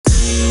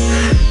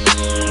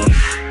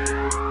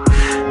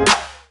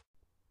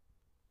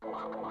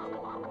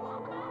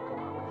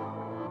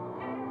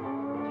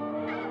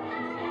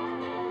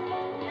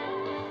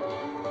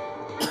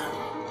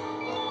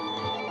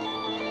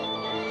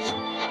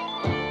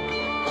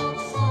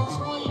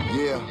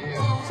Yeah.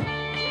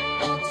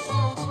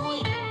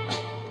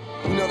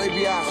 You know, they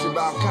be asking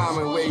about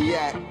Common, where he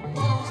at?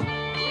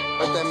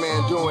 What that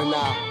man doing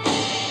now?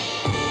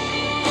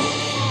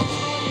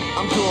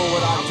 I'm doing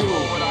what I do.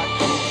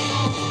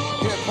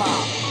 Hip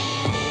hop.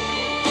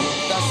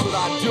 That's what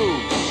I do.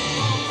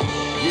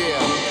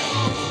 Yeah.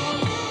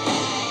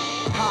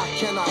 How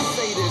can I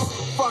say this?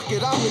 Fuck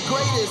it, I'm the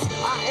greatest.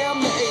 I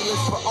am the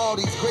A-list for all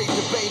these great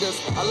debaters.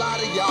 A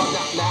lot of y'all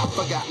now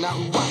forgot now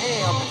who I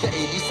am. The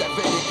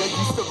 87 nigga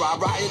used to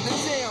ride in the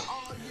jam.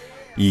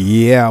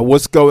 Yeah,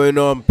 what's going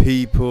on,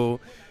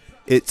 people?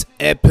 It's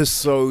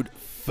episode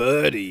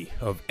 30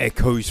 of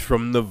Echoes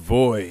from the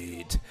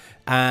Void,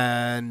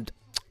 and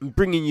I'm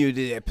bringing you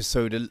the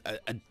episode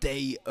a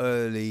day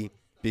early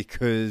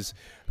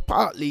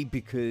partly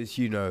because,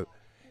 you know,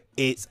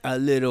 it's a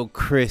little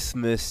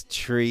Christmas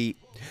treat.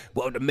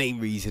 Well, the main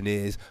reason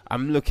is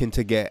I'm looking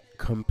to get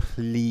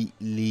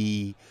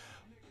completely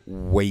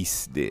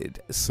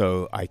wasted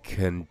so I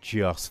can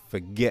just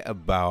forget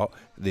about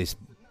this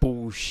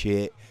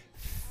bullshit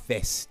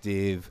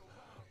festive,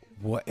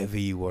 whatever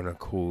you want to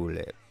call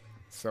it.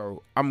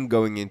 So I'm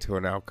going into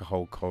an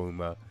alcohol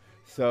coma.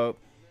 So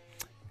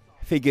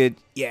figured,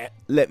 yeah,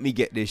 let me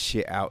get this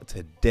shit out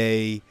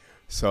today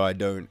so I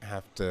don't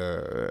have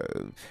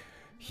to,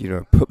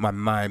 put my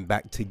mind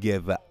back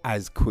together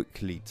as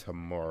quickly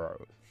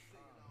tomorrow.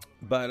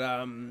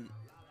 But,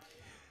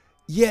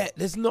 yeah,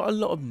 there's not a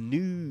lot of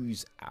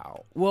news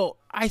out. Well,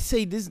 I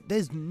say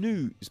there's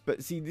news,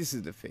 but see, this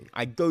is the thing.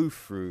 I go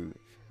through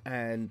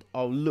and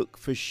I'll look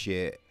for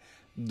shit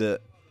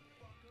that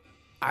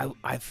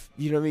I've,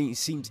 it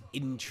seems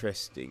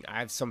interesting. I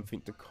have something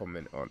to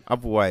comment on.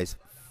 Otherwise,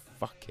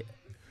 fuck it.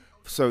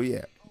 So,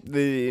 yeah,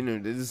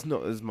 there's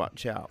not as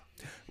much out.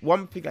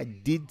 One thing I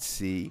did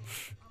see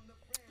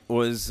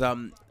was,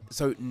 so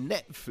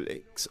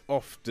Netflix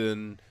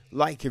often,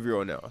 like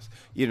everyone else,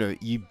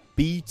 you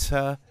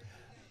beta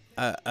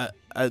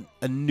a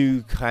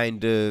new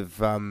kind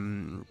of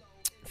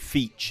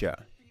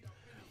feature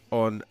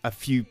on a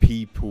few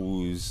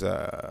people's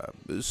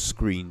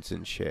screens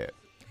and shit.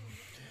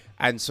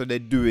 And so they're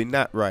doing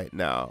that right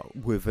now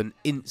with an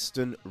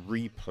instant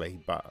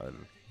replay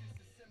button.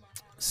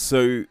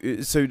 So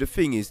the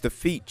thing is, the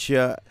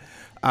feature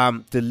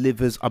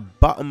delivers a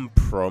button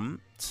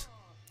prompt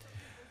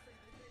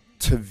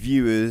to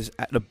viewers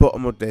at the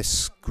bottom of their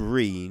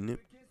screen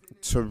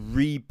to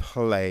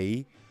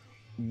replay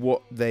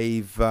what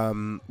they've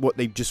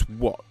just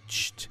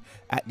watched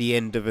at the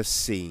end of a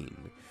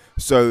scene.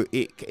 So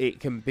it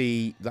can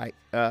be like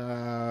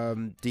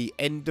the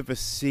end of a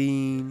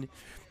scene.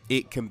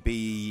 It can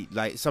be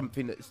like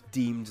something that's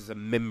deemed as a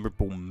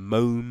memorable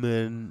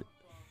moment.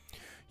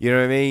 You know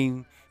what I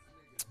mean?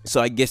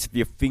 So I guess if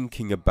you're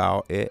thinking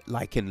about it,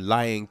 like in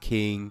Lion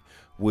King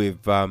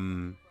with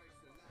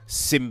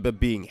Simba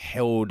being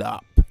held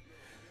up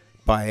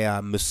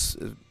by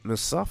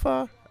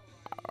Mustafa,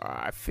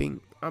 I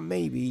think,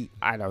 maybe,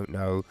 I don't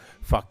know,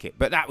 fuck it.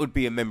 But that would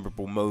be a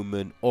memorable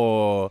moment.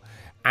 Or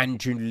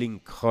Andrew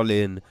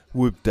Lincoln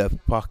with the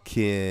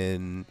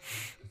fucking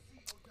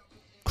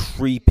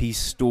creepy,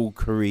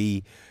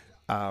 stalkery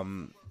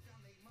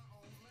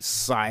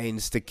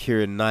signs to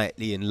Keira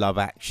Knightley in Love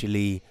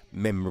Actually,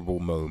 memorable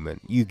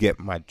moment. You get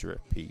my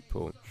drift,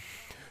 people.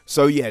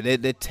 So yeah,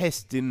 they're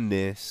testing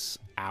this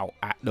out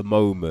at the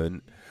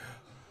moment,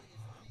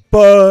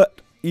 but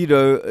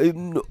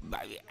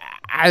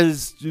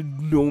as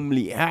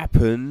normally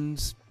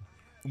happens,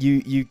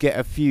 you get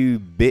a few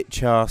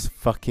bitch ass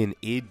fucking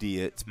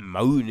idiots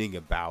moaning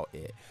about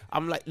it.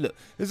 I'm like, look,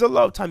 there's a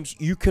lot of times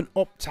you can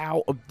opt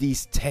out of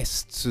these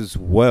tests as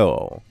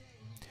well.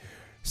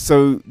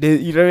 So,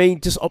 you know what I mean?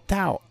 Just opt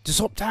out. Just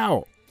opt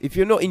out. If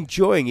you're not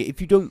enjoying it,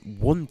 if you don't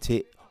want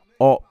it,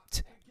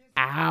 opt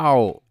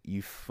out.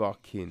 You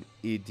fucking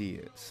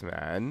idiots,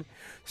 man.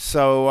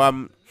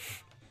 So,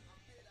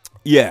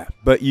 yeah,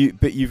 but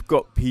you've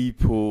got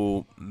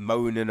people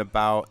moaning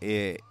about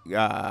it,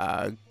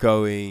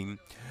 going,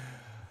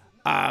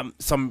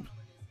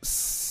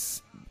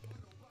 what's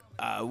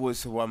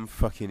the one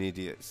fucking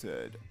idiot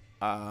said?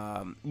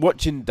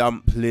 Watching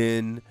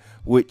Dumpling,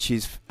 which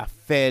is a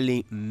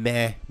fairly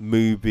meh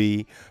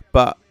movie,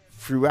 but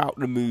throughout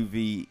the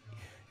movie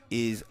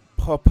is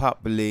pop-up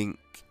link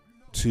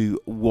to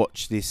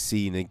watch this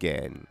scene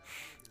again.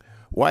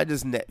 Why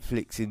does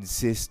Netflix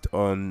insist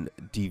on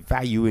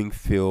devaluing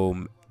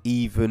film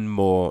even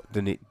more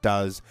than it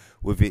does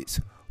with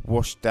its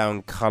washed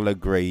down color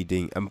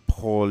grading and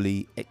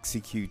poorly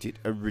executed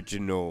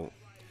original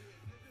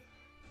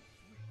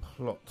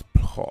plot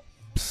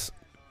plops?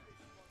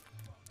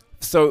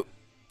 So,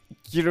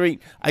 you know what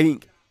I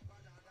think,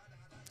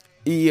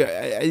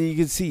 yeah, you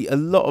can see a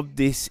lot of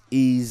this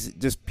is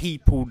just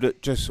people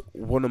that just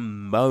want to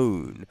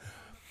moan.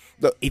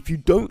 Look, if you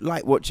don't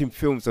like watching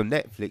films on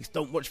Netflix,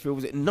 don't watch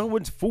films. No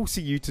one's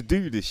forcing you to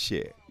do this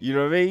shit. You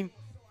know what I mean?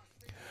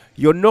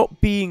 You're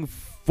not being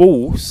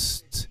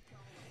forced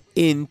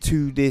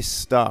into this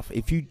stuff.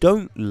 If you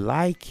don't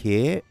like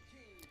it,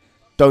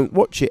 don't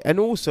watch it. And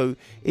also,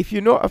 if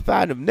you're not a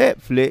fan of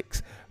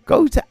Netflix,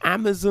 Go to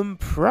Amazon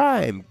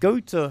Prime. Go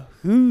to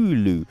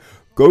Hulu.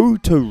 Go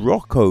to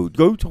Roku.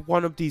 Go to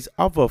one of these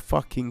other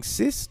fucking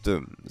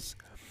systems.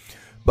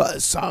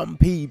 But some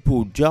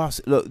people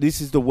just look.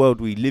 This is the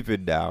world we live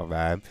in now,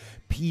 man.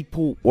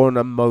 People want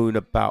to moan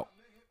about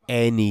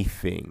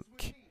anything,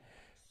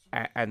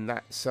 and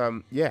that's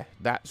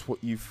that's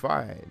what you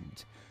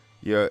find.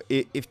 Yeah,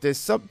 if there's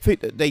something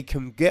that they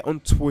can get on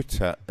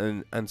Twitter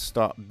and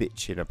start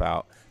bitching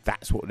about,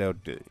 that's what they'll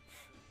do.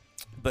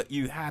 But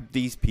you have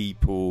these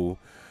people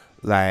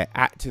like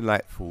acting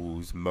like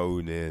fools,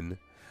 moaning.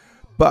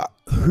 But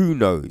who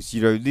knows?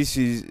 You know, this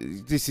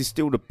is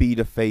still the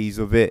beta phase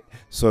of it.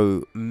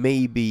 So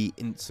maybe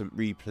instant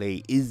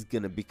replay is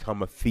gonna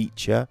become a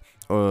feature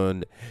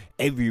on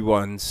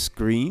everyone's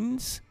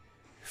screens.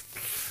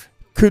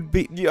 Could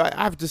be. I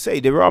have to say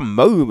there are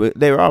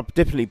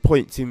definitely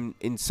points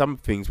in some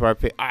things where I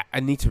think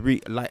I need to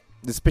read, like,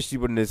 especially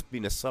when there's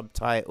been a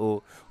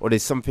subtitle or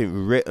there's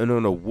something written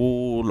on a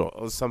wall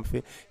or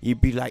something.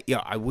 You'd be like,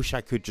 yeah, I wish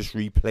I could just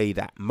replay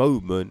that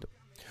moment.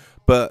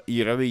 But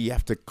you know, you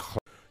have to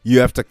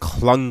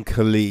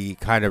clunkily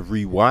kind of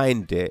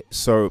rewind it.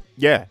 So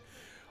yeah,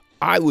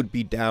 I would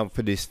be down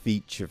for this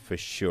feature for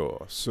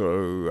sure.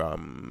 So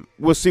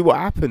we'll see what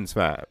happens,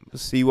 man. We'll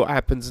see what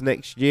happens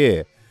next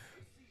year.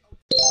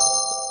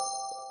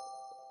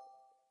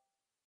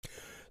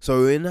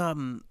 So in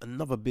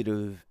another bit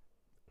of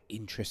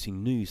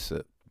interesting news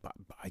that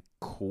I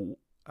caught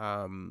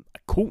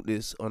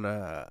this on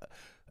a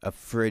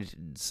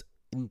friend's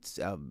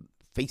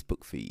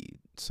Facebook feed.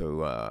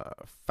 So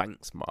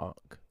thanks,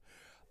 Mark.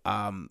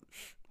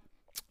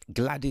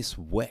 Gladys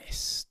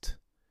West,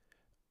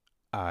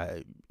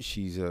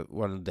 she's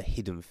one of the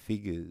hidden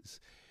figures,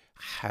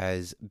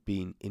 has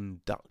been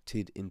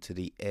inducted into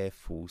the Air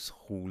Force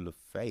Hall of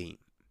Fame.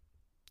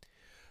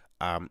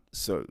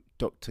 So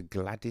Dr.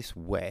 Gladys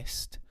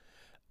West,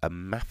 a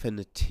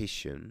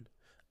mathematician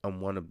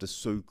and one of the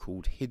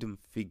so-called hidden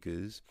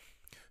figures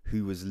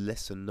who was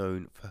lesser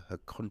known for her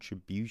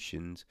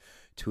contributions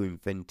to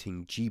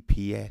inventing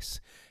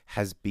GPS,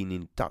 has been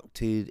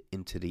inducted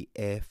into the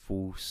Air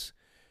Force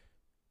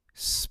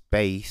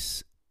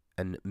Space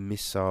and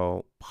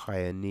Missile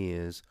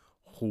Pioneers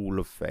Hall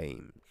of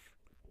Fame.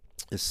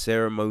 A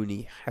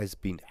ceremony has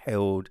been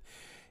held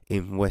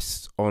in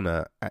West's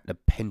honor at the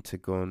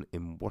Pentagon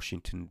in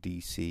Washington,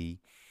 D.C.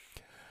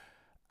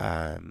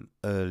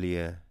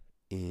 Earlier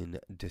in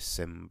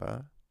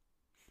December.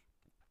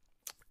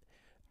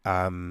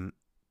 The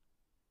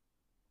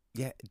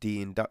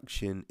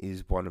induction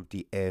is one of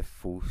the Air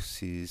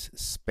Force's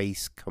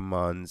Space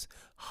Command's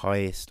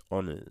highest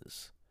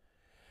honors.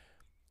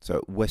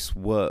 So West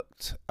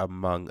worked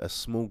among a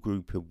small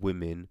group of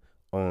women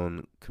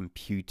on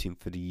computing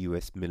for the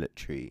US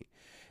military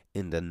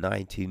in the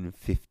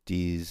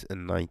 1950s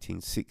and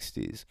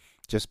 1960s,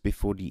 just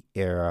before the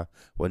era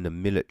when the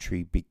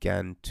military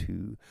began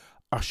to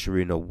usher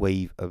in a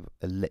wave of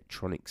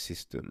electronic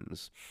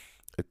systems,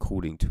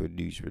 according to a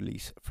news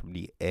release from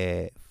the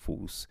Air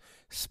Force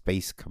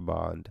Space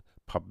Command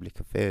Public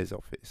Affairs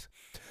Office.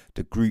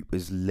 The group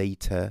was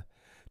later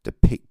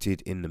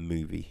depicted in the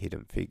movie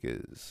Hidden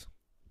Figures.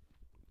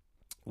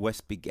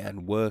 West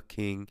began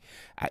working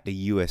at the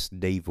U.S.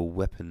 Naval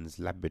Weapons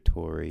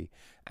Laboratory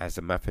as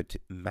a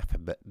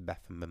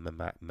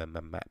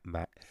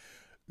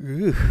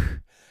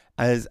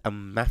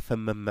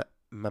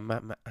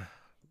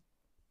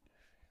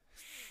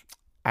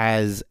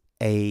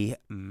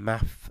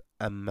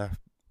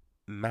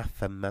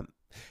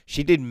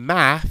she did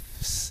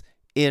maths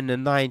in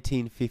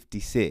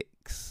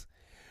 1956,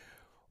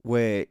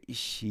 where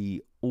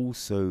she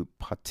also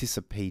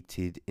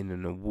participated in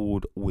an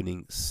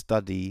award-winning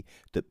study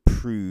that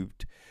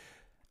proved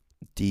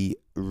the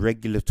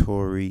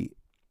regulatory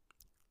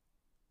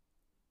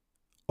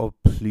of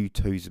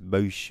Pluto's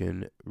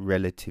motion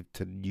relative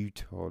to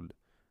Newton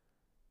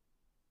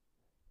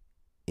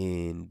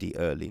in the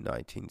early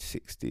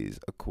 1960s,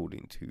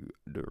 according to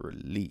the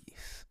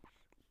release.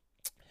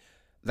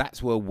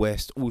 That's where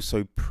West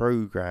also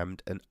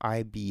programmed an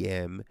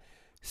IBM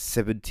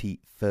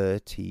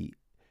 7030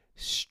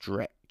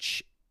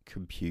 stretch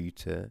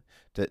computer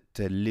that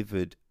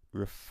delivered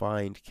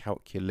refined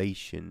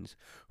calculations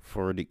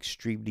for an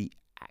extremely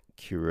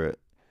accurate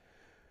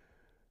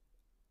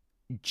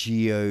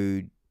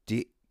geodetic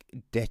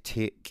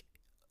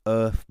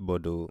Earth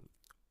model,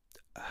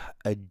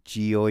 a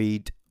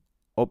geoid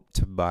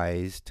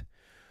optimized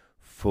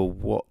for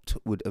what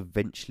would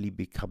eventually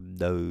become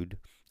known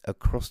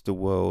across the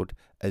world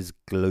as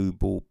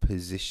Global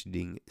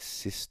Positioning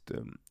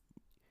System,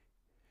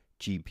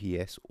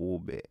 GPS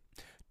orbit.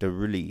 The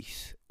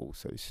release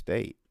also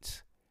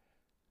states,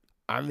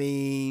 I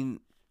mean,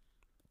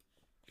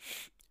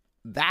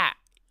 that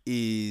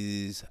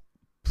is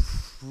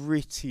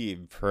pretty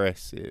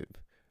impressive,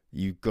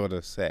 you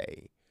gotta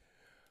say.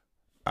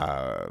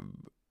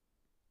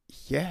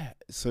 Yeah,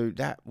 so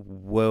that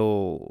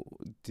well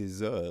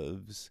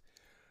deserves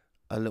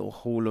a little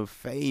Hall of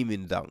Fame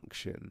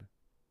induction.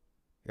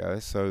 Yeah,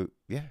 so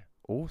yeah,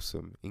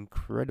 awesome,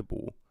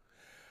 incredible.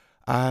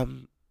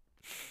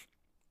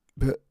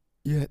 But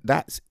yeah,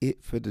 that's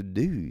it for the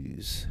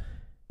news.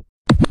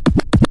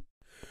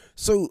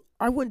 So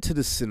I went to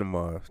the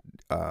cinema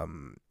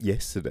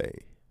yesterday.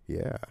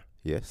 Yeah,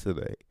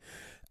 yesterday.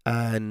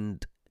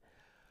 And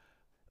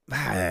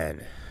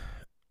man,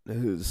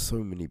 there's so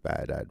many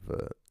bad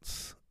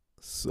adverts.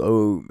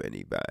 So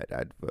many bad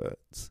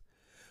adverts.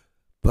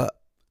 But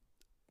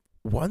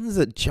ones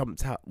that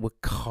jumped out were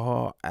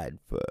car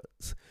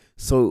adverts.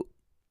 So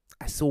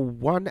I saw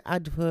one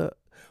advert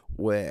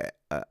where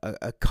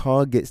a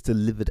car gets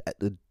delivered at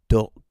the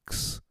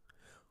docks,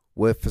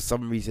 where for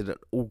some reason an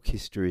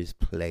orchestra is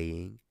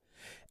playing,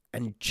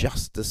 and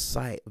just the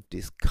sight of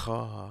this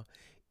car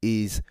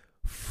is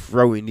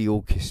throwing the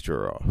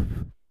orchestra off.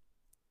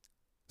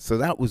 So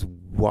that was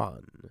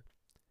one.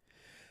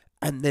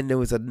 And then there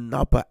was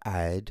another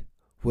ad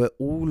where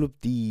all of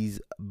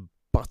these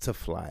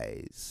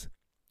butterflies,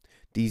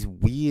 these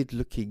weird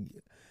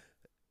looking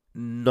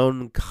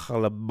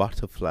non-color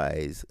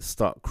butterflies,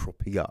 start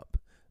cropping up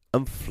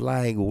and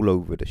flying all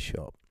over the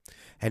shop.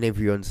 And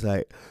everyone's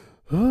like,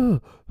 oh,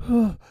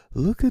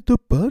 look at the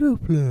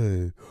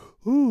butterfly.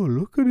 Oh,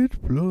 look at it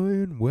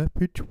flying,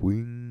 whap its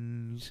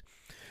wings.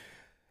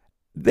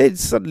 Then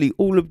suddenly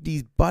all of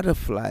these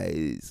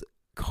butterflies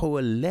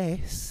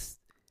coalesce,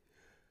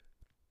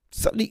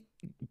 suddenly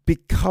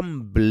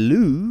become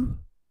blue,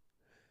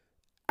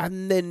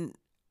 and then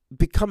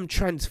become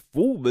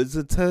transformers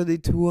and turn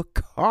into a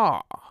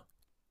car.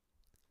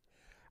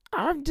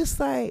 I'm just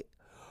like,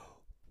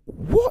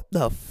 what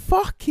the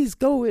fuck is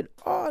going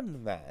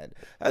on, man?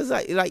 I was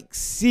like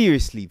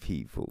seriously,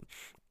 people,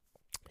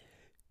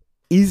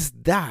 is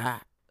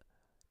that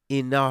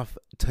enough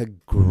to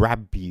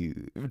grab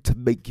you, to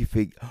make you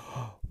think,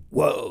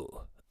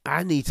 whoa,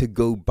 I need to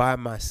go buy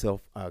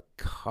myself a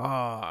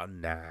car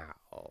now?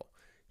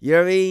 You know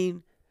what I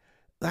mean?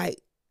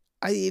 Like,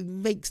 it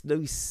makes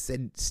no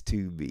sense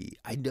to me.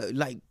 I know,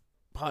 like,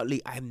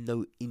 partly I have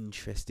no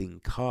interest in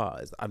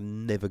cars.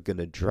 I'm never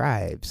gonna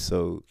drive,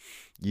 so,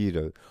 you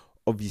know,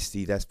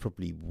 obviously that's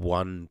probably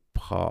one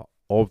part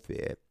of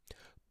it.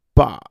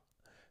 But,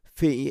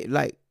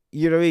 like,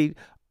 you know what I mean?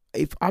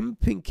 If I'm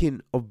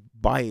thinking of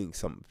buying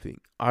something,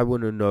 I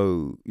want to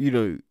know, you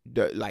know,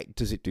 like,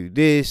 does it do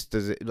this?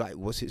 Does it, like,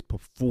 what's its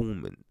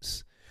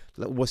performance?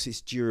 Like, what's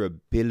its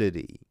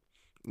durability?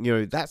 You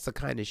know, that's the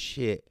kind of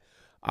shit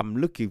I'm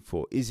looking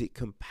for. Is it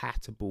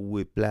compatible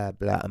with blah,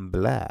 blah, and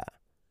blah?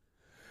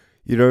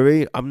 You know what I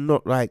mean? I'm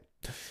not like,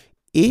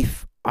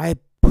 if I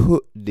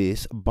put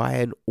this by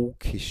an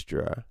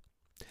orchestra,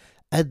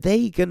 are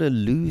they going to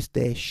lose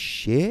their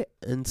shit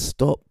and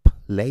stop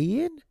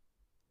playing?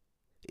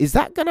 Is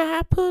that going to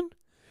happen?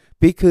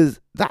 Because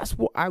that's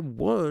what I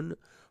want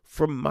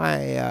from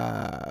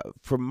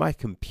my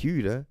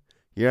computer.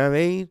 You know what I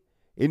mean?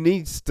 It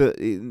needs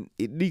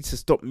to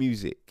stop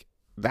music.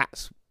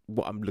 That's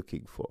what I'm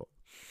looking for.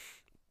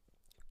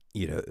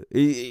 You know,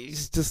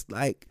 it's just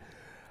like,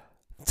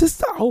 just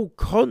the whole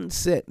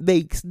concept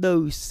makes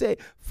no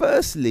sense.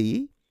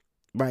 Firstly,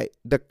 right,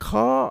 the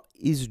car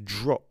is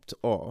dropped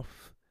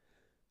off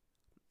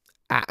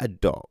at a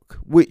dock,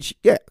 which,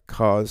 yeah,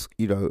 cars,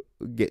 you know,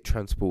 get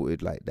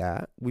transported like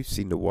that. We've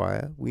seen The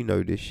Wire. We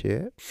know this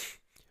shit.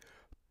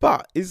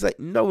 But it's like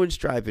no one's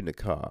driving the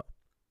car.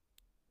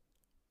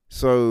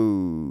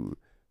 So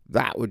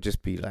that would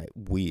just be like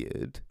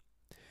weird.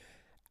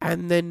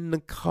 And then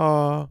the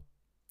car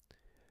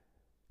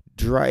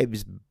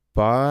drives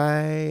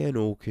by an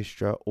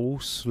orchestra all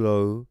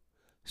slow,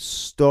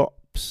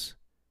 stops,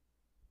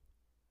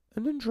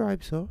 and then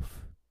drives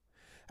off.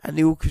 And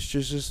the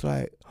orchestra's just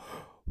like,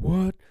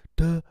 what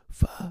the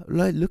fuck?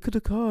 Like, look at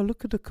the car,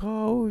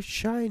 oh, it's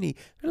shiny.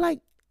 They're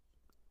like,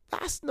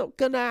 that's not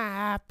gonna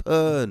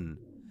happen.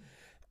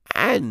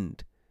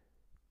 And,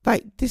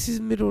 like, this is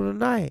the middle of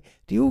the night.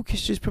 The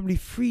orchestra's probably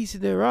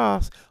freezing their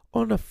ass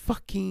on a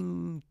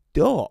fucking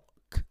dock.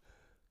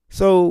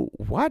 So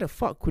why the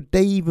fuck would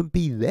they even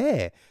be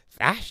there?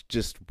 That's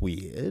just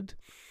weird.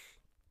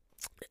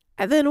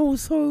 And then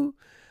also,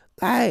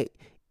 like,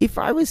 if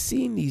I was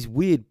seeing these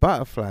weird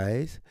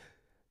butterflies,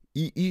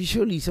 you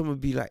surely someone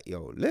would be like,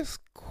 yo, let's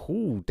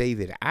call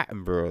David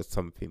Attenborough or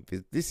something,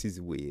 because this is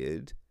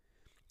weird.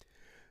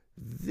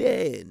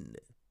 Then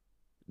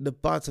the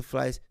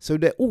butterflies, so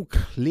they're all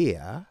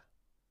clear,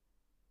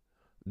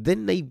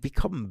 then they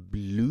become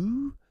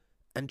blue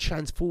and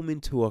transform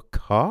into a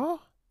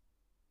car?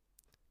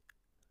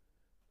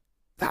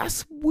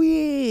 That's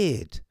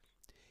weird.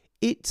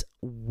 It's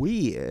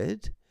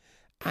weird,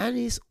 and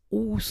it's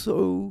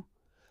also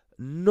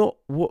not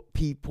what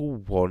people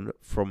want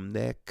from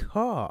their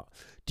car.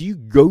 Do you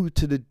go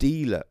to the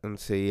dealer and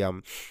say,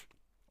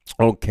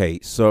 okay,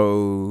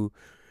 so,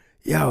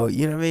 yo,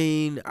 you know what I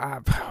mean?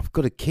 I've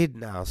got a kid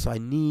now, so I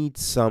need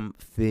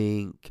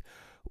something,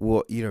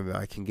 what, you know,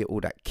 I can get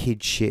all that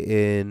kid shit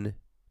in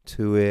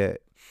to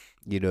it,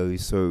 you know,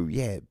 so,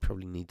 yeah, it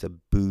probably needs a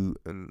boot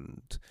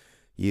and,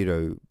 you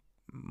know,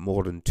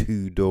 more than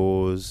 2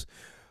 doors.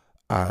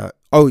 So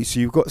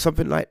you've got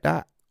something like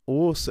that?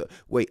 Also,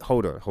 wait,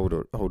 hold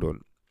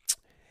on.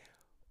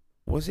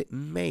 Was it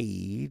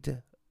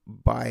made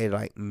by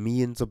like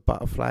millions of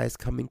butterflies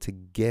coming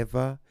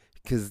together,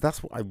 because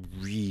that's what I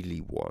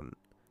really want.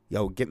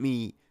 Yo, get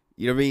me.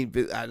 You know what I mean?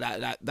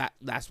 But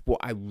that's what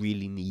I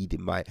really need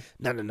in my.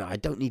 No. I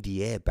don't need the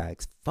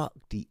airbags. Fuck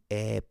the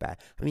airbag.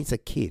 I mean, it's a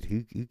kid.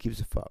 Who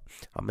gives a fuck?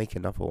 I'll make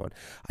another one.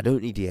 I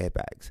don't need the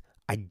airbags.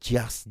 I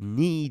just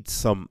need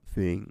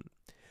something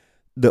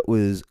that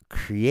was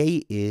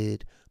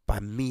created by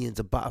millions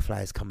of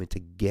butterflies coming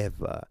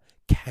together.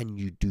 Can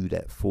you do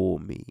that for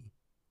me?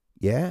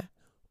 Yeah?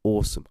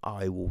 Awesome.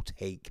 I will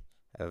take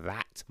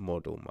that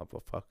model,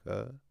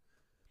 motherfucker.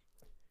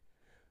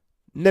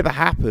 Never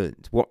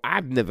happened. Well,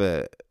 I've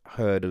never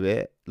heard of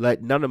it.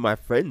 Like, none of my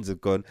friends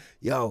have gone,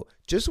 yo,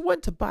 just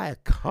went to buy a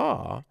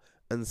car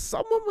and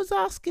someone was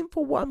asking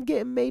for what I'm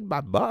getting made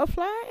by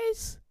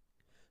butterflies?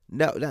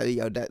 No,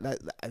 yo,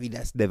 I mean,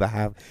 that's never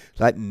happened.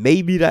 Like,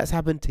 maybe that's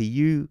happened to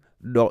you,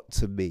 not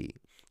to me.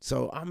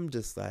 So I'm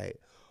just like,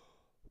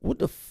 what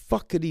the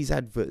fuck are these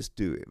adverts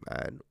doing,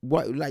 man?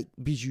 What, like,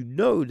 because you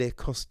know they're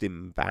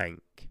costing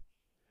bank.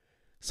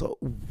 So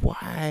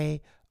why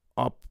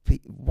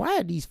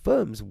are these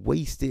firms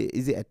wasted?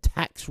 Is it a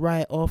tax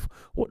write-off?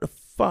 What the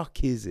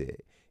fuck is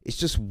it? It's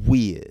just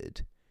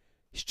weird.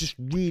 It's just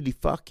really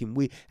fucking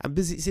weird. And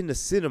because it's in the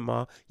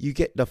cinema, you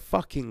get the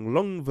fucking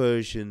long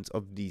versions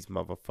of these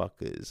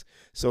motherfuckers.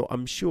 So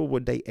I'm sure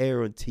when they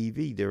air on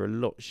TV, they're a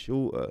lot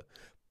shorter.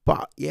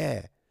 But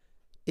yeah,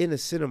 in a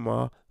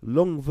cinema,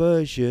 long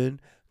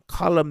version,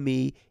 color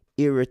me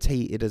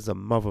irritated as a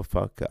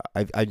motherfucker.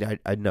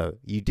 I know.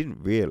 You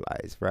didn't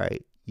realize,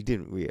 right? You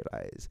didn't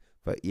realize.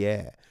 But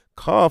yeah,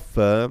 car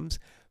firms,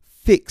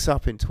 fix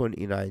up in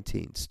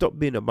 2019. Stop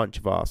being a bunch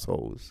of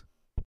assholes.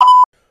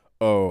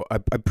 Oh, I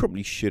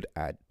probably should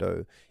add,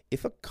 though,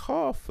 if a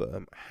car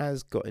firm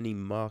has got any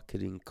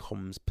marketing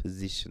comms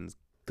positions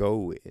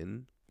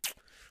going,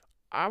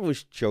 I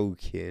was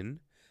joking.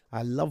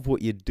 I love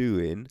what you're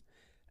doing.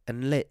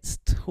 And let's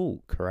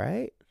talk,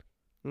 right?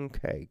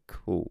 Okay,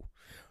 cool.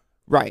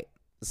 Right.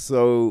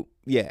 So,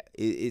 yeah,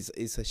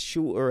 it's a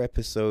shorter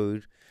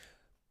episode.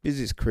 Because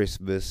it's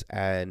Christmas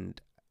and,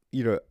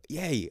 you know,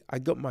 yay, I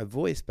got my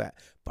voice back.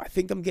 But I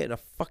think I'm getting a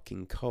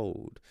fucking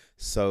cold.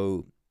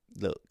 So,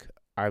 look,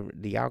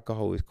 the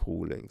alcohol is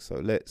cooling. So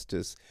let's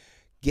just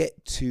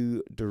get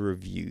to the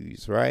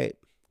reviews, right?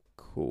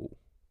 Cool.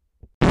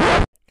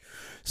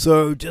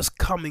 So just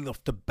coming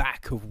off the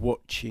back of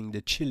watching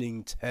The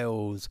Chilling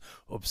Tales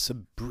of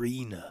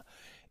Sabrina,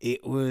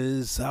 it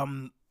was,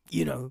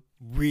 you know,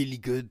 really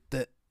good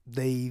that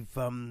they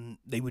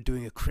were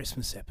doing a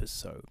Christmas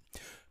episode.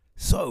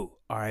 So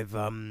I've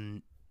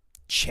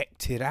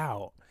checked it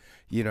out.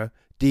 You know,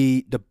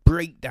 the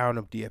breakdown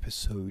of the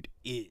episode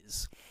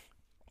is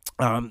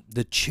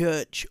the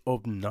Church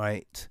of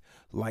Night,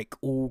 like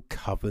all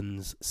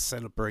covens,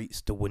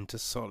 celebrates the winter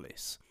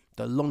solace,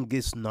 the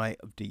longest night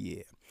of the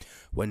year,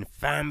 when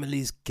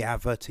families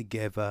gather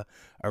together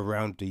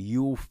around the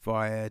Yule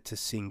fire to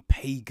sing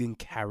pagan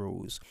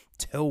carols,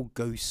 tell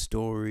ghost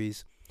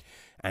stories,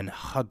 and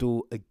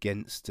huddle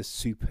against the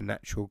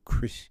supernatural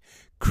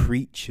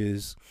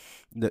creatures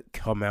that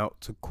come out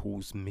to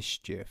cause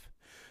mischief.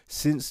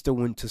 Since the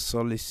winter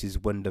solace is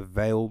when the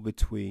veil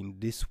between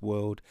this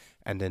world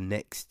and the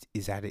next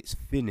is at its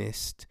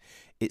thinnest,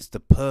 it's the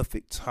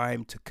perfect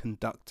time to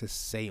conduct a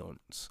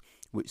seance,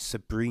 which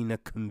Sabrina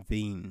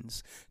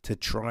convenes to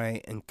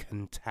try and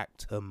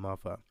contact her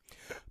mother.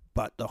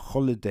 But the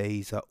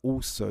holidays are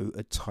also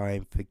a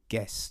time for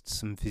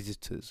guests and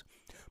visitors,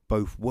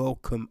 both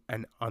welcome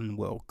and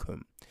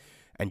unwelcome,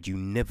 and you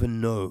never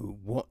know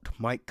what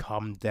might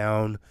come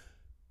down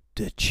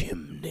the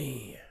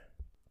chimney.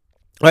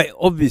 Right,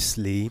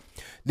 obviously,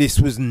 this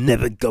was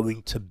never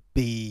going to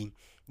be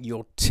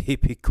your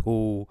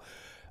typical,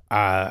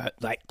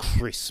 like,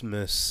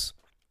 Christmas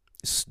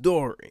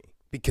story,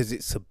 because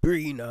it's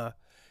Sabrina,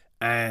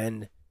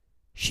 and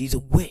she's a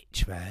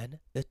witch, man,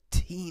 a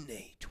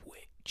teenage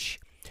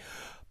witch.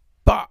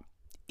 But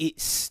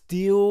it's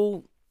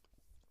still,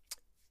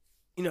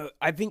 you know,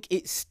 I think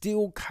it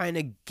still kind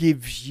of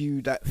gives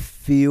you that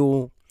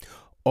feel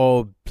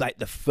of, like,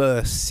 the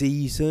first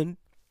season.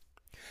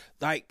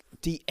 Like,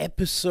 the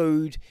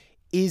episode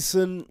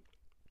isn't,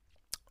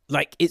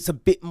 like, it's a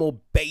bit more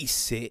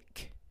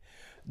basic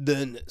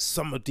than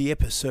some of the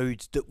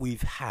episodes that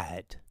we've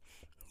had,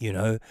 you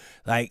know,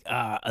 like,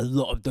 a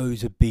lot of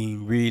those have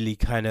been really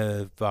kind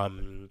of, I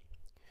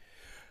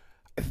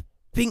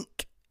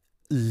think,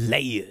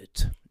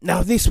 layered.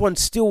 Now, this one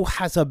still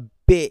has a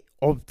bit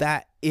of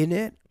that in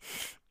it,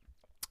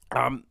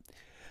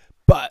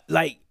 but,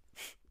 like,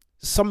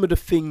 some of the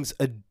things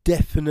are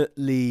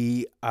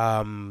definitely,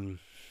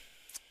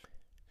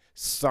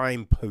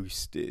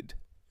 signposted.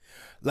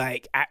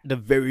 Like, at the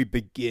very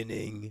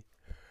beginning,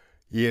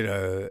 you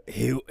know,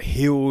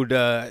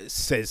 Hilda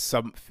says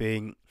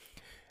something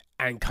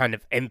and kind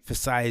of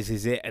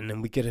emphasizes it, and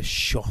then we get a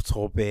shot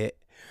of it,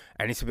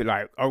 and it's a bit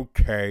like,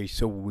 okay,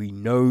 so we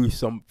know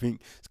something's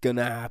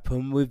gonna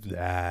happen with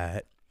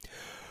that.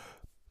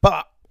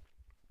 But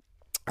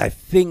I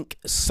think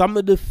some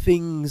of the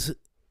things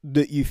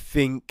that you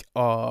think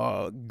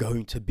are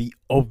going to be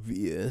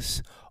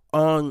obvious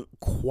aren't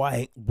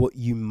quite what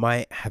you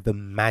might have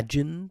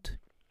imagined,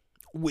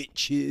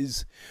 which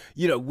is,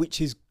 which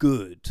is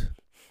good.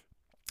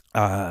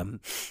 Like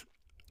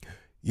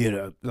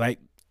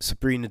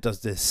Sabrina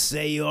does this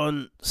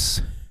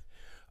seance,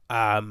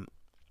 and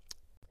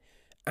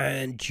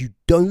you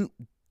don't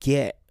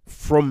get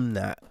from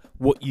that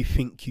what you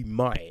think you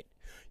might.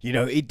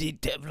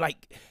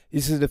 Like,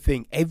 this is the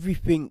thing.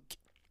 Everything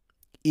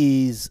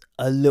is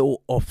a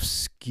little off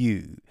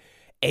skew.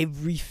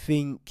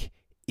 Everything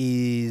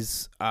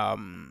is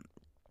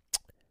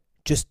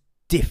just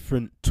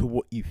different to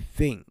what you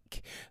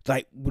think.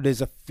 Like,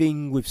 there's a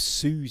thing with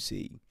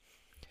Susie,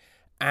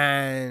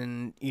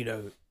 and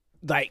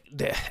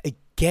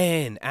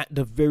again at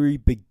the very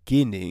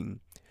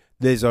beginning,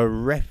 there's a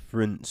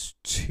reference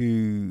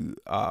to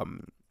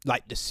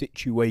like the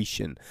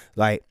situation,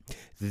 like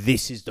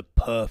this is the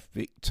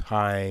perfect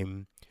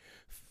time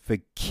for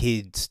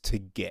kids to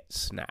get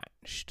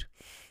snatched.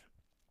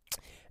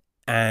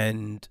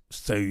 And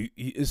so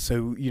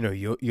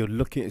you're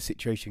looking at a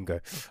situation and go,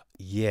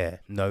 yeah,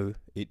 no,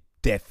 it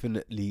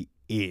definitely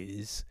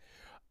is.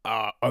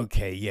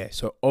 Okay, yeah,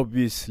 so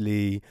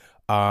obviously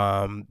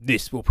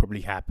this will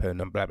probably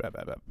happen and blah blah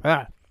blah blah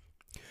blah.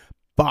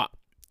 But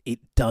it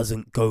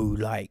doesn't go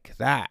like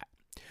that.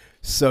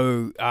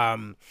 So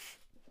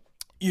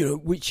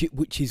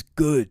which is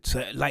good.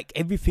 So like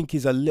everything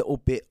is a little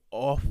bit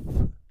off,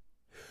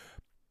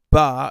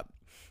 but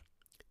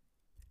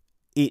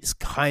it's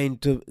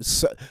kind of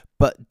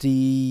but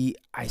the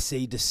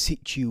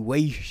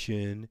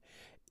situation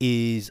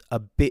is a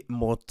bit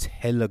more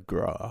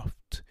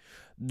telegraphed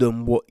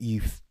than what you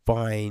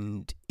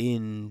find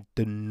in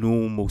the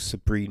normal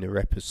Sabrina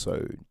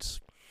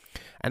episodes.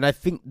 And I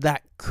think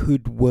that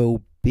could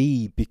well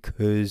be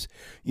because,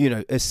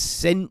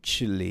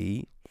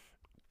 essentially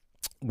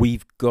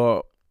we've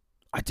got,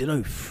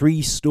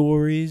 3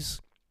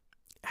 stories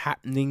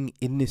happening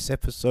in this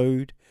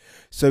episode.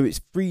 So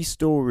it's 3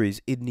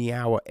 stories in the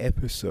hour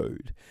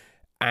episode.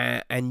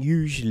 And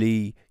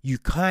usually you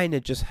kind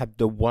of just have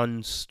the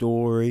one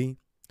story,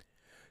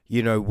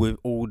 with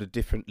all the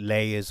different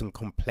layers and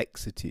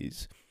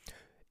complexities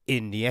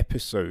in the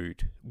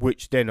episode,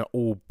 which then are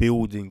all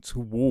building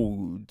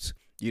towards,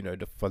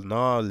 the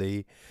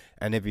finale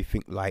and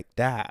everything like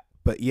that.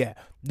 But yeah,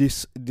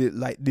 this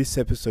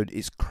episode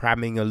is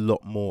cramming a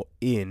lot more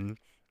in.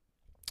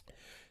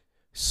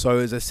 So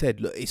as I said,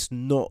 look, it's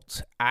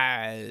not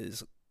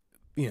as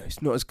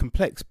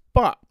complex,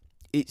 but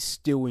it's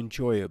still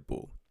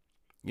enjoyable.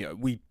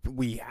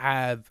 We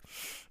have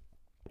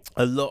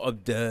a lot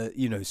of the,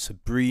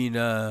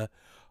 Sabrina,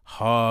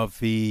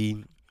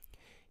 Harvey,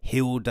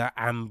 Hilda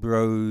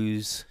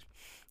Ambrose,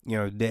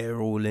 they're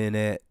all in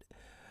it.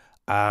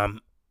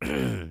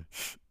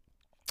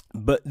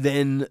 But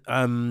then,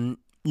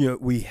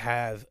 we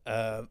have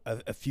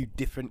a few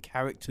different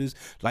characters.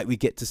 Like we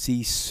get to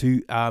see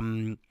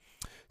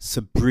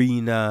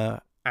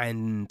Sabrina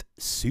and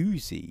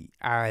Susie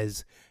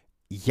as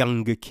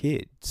younger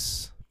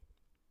kids.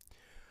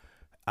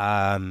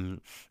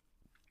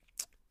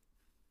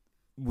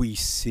 We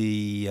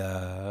see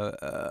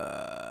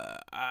a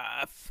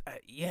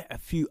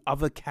few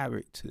other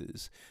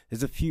characters.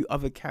 There's a few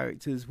other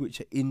characters which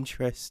are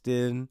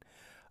interesting.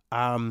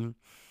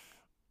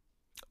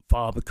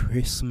 Father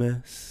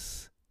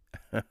Christmas,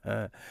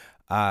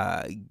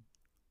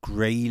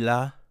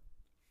 Grayla,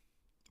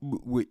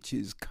 which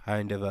is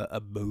kind of a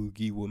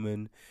bogey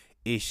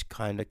woman-ish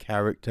kind of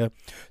character.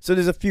 So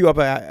there's a few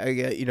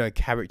other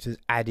characters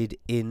added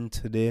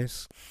into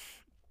this.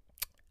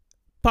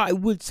 But I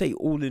would say,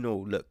 all in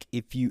all, look,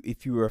 if you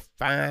were a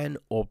fan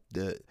of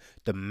the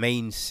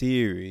main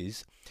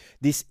series,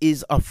 this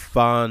is a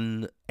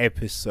fun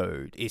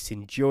episode. It's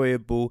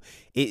enjoyable.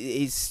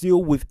 It's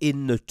still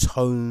within the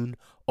tone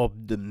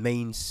of the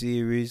main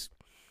series.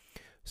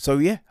 So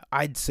yeah,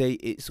 I'd say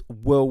it's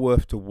well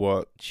worth to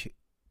watch.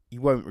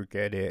 You won't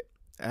regret it.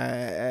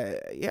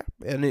 Yeah,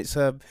 and it's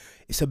a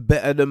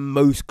better than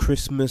most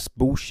Christmas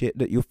bullshit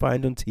that you'll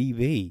find on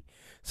TV.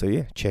 So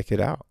yeah, check it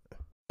out.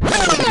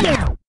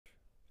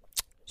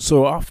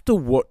 So after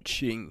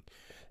watching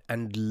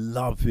and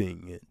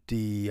loving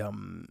the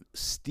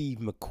Steve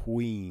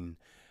McQueen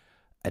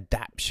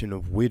adaptation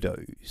of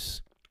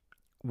Widows,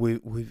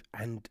 with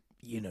and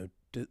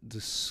the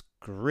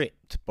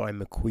script by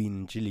McQueen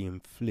and Gillian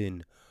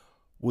Flynn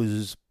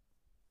was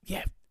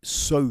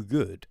so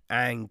good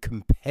and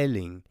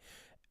compelling,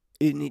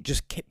 and it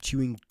just kept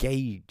you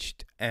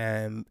engaged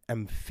and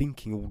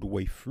thinking all the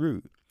way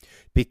through,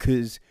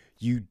 because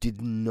you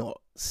did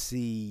not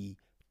see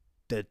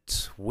the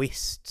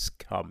twists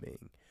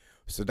coming.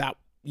 So that,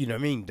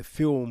 the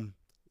film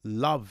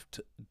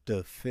loved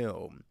the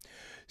film.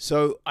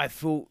 So I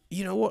thought,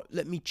 what,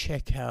 let me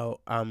check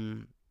out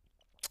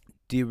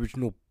the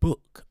original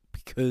book,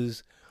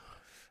 because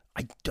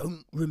I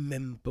don't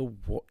remember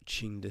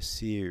watching the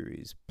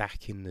series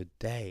back in the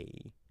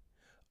day.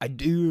 I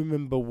do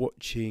remember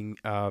watching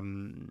I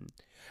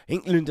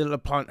think Linda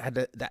LaPlante had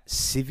that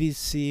Civis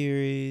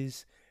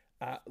series,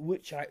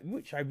 which I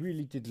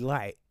really did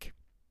like,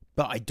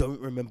 but I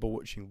don't remember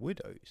watching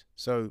Widows.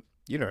 So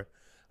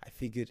I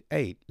figured,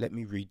 hey, let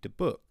me read the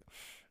book.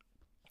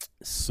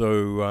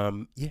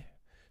 So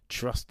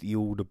trust the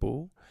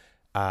Audible.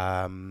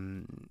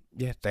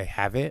 They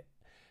have it,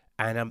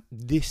 and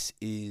this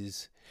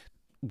is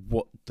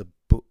what the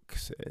book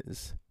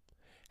says.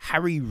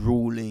 Harry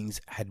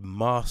Rawlings had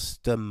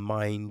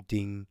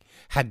been.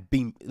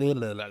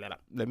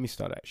 Let me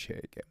start that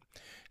shit again.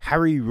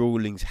 Harry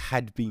Rawlings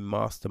had been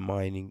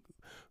masterminding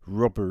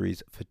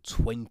robberies for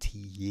 20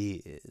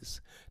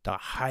 years. The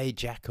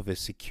hijack of a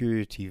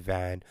security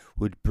van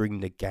would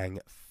bring the gang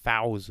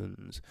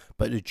thousands,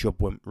 but the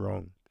job went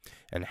wrong,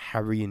 and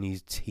Harry and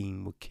his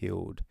team were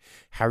killed.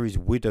 Harry's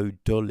widow,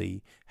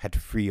 Dolly, had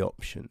 3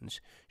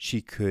 options.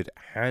 She could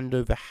hand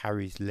over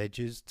Harry's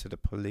ledgers to the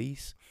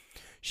police,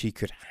 she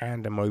could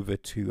hand them over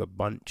to a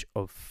bunch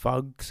of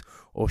thugs,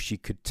 or she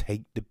could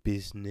take the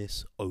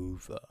business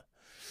over.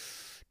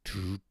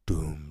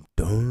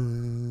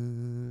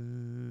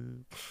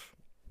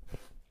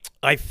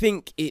 I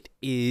think it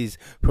is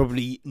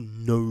probably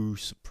no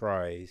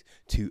surprise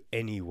to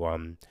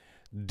anyone,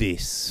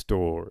 this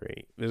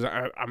story.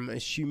 I'm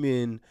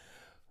assuming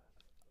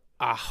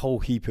a whole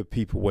heap of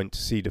people went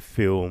to see the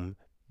film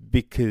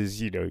because,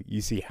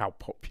 you see how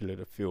popular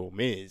the film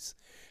is.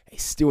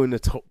 It's still in the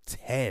top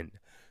 10.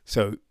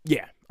 So,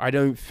 yeah, I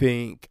don't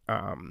think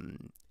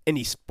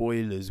any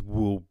spoilers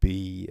will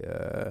be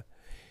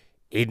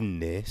in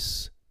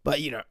this. But,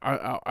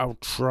 I'll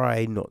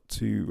try not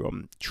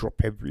to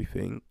drop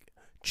everything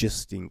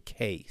just in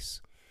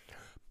case.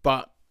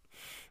 But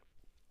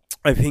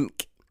I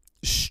think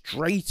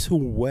straight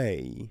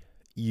away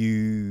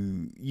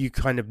you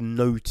kind of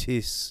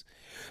notice,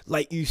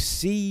 like, you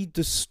see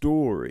the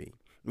story.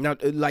 Now,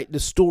 like, the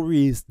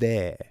story is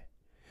there,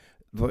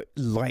 but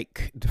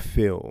like the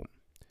film.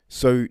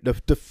 So the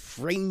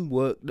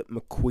framework that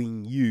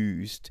McQueen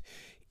used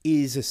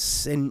is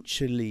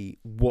essentially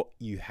what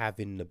you have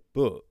in the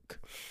book.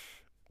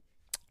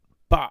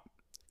 But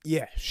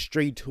yeah,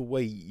 straight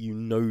away you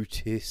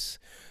notice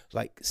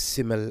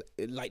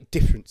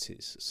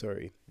differences.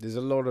 Sorry, there's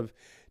a lot of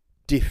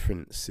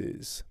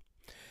differences,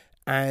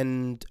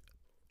 and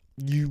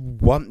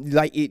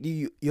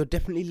you're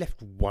definitely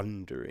left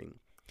wondering,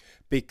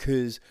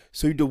 because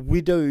so the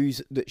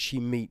widows that she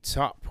meets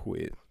up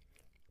with,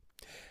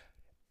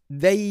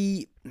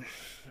 they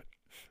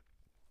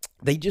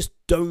just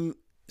don't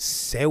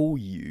sell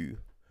you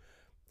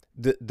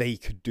that they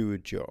could do a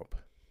job,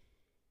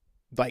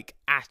 like,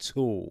 at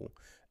all,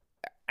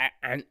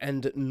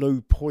 and at no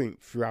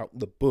point throughout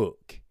the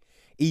book,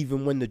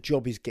 even when the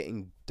job is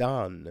getting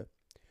done,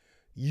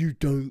 you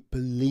don't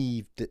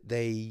believe that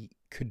they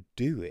could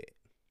do it.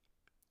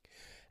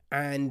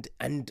 And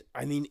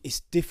I mean, it's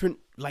different.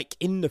 Like,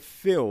 in the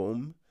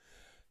film,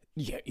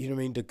 yeah, you know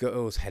what I mean, the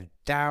girls had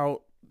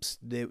doubts.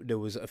 There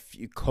was a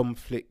few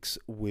conflicts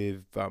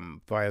with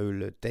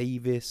Viola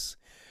Davis,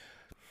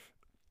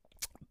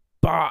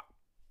 but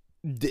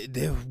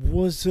there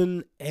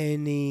wasn't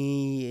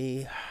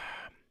any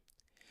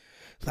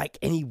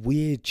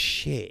weird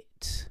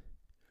shit,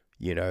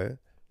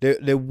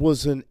 There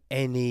wasn't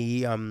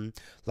any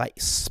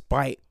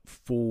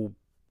spiteful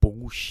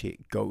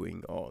bullshit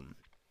going on.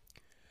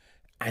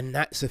 And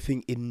that's the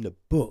thing in the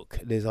book.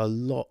 There's a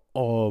lot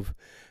of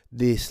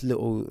this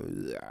little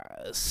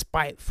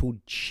spiteful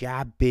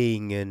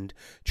jabbing and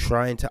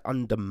trying to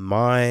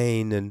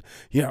undermine, and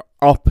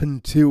up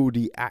until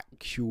the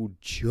actual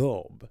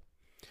job.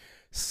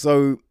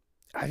 So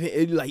I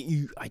mean,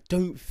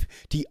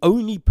 the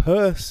only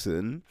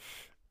person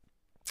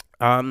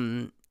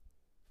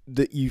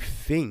that you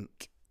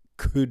think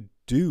could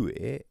do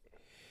it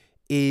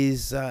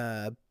is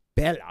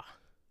Bella.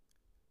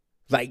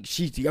 Like,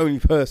 she's the only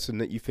person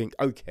that you think,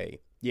 okay,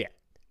 yeah,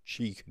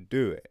 she can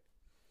do it.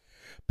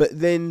 But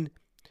then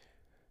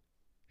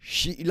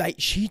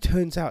she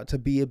turns out to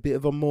be a bit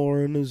of a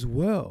moron as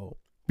well,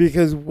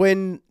 because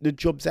when the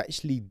job's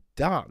actually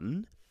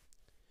done,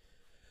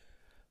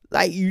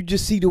 you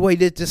just see the way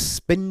they're just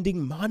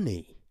spending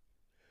money,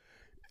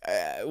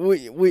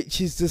 which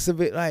is just a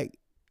bit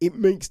it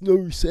makes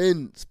no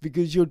sense,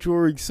 because you're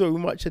drawing so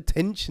much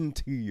attention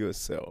to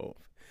yourself.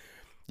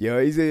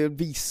 It'd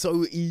be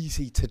so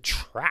easy to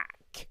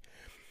track.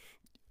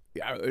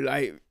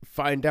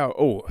 Find out,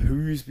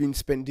 who's been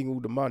spending all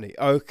the money.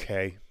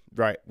 Okay,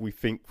 right, we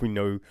think we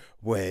know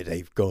where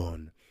they've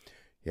gone.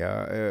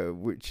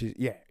 Which is,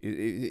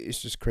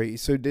 it's just crazy.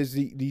 So there's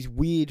these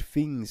weird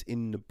things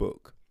in the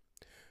book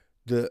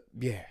that,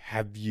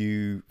 have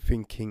you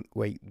thinking,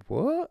 wait,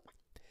 what?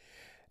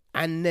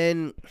 And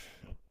then,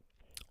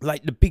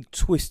 the big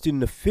twist in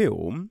the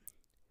film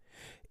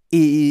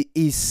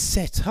is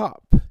set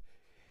up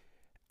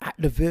at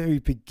the very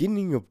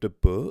beginning of the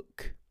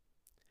book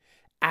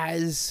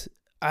as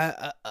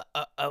a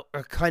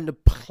kind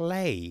of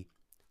play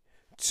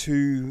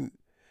to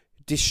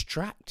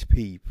distract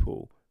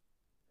people.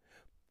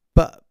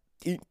 But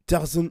it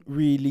doesn't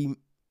really,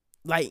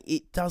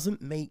 it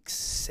doesn't make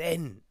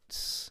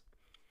sense,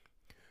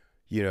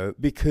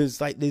 because,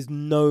 there's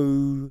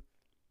no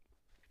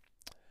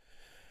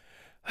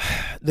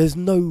there's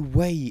no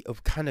way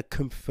of kind of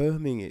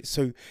confirming it.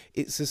 So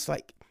it's just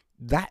like,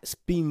 that's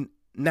been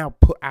now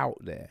put out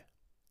there.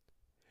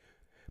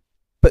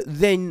 But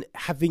then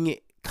having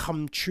it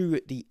come true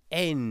at the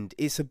end,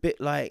 it's a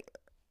bit like,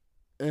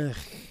 ugh,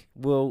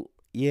 well,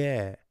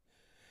 yeah.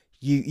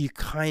 You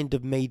kind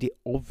of made it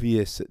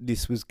obvious that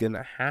this was going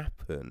to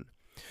happen.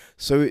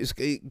 So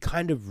it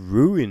kind of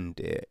ruined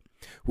it.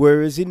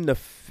 Whereas in the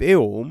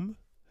film,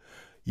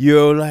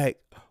 you're like,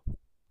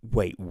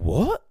 wait,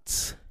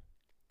 what?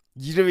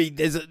 You know what I mean?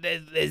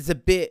 There's a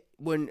bit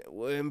when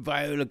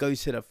Viola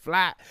goes to the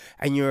flat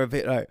and you're a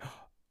bit like,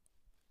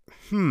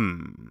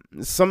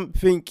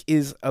 something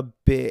is a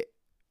bit,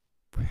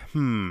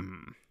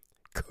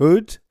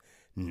 could?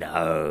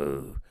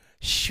 No,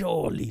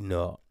 surely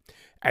not.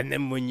 And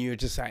then when you're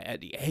just like at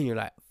the end, you're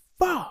like,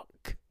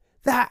 fuck,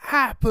 that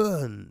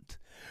happened.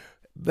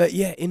 But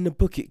yeah, in the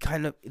book, it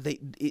kind of,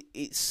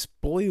 it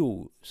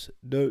spoils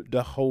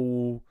the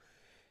whole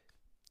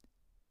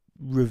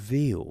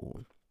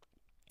reveal,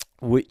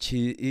 which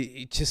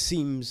it just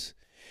seemed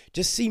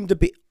a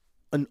bit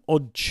an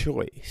odd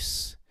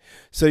choice.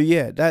 So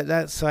yeah,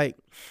 that's like,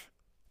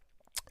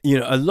 you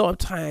know, a lot of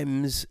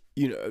times,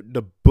 you know,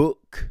 the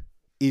book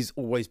is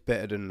always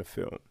better than the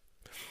film.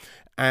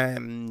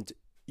 And,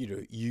 you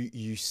know,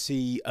 you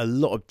see a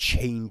lot of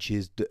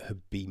changes that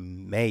have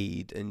been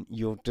made and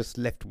you're just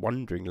left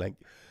wondering, like,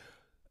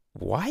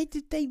 why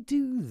did they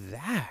do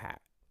that?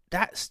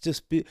 That's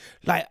just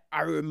like,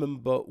 I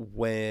remember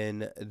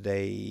when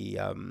they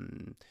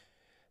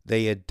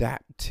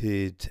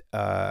adapted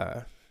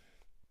the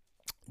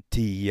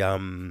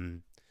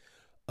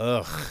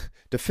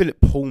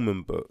Philip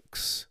Pullman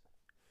books,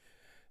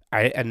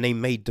 and they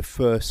made the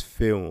first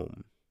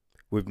film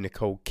with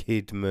Nicole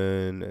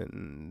Kidman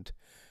and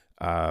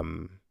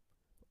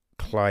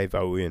Clive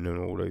Owen and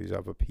all those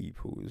other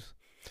peoples.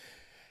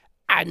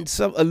 And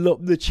a lot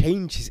of the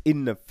changes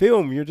in the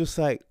film, you're just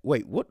like,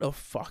 wait, what the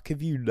fuck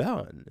have you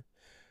done?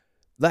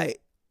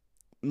 Like,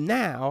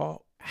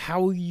 now,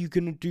 how are you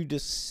going to do the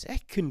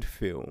second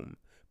film?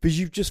 Because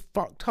you've just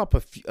fucked up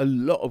a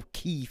lot of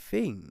key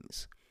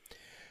things.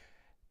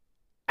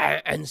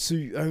 And so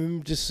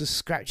I'm just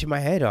scratching my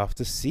head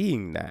after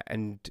seeing that.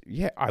 And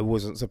yeah, I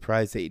wasn't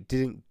surprised that it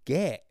didn't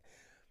get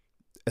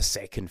a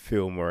second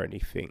film or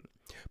anything.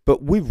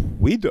 But with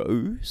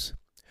Widows,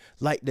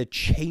 like, the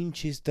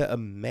changes that are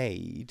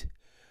made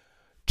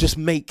just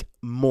make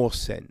more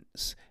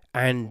sense.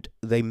 And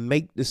they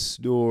make the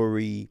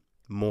story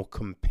more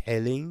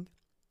compelling.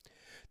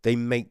 They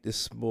make the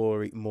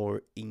story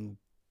more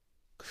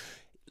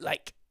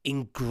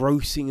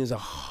engrossing as a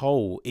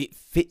whole. It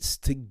fits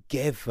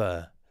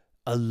together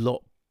a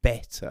lot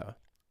better,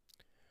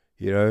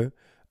 you know,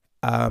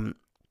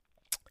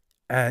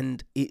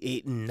 and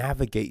it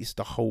navigates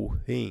the whole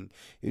thing,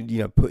 you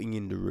know, putting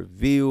in the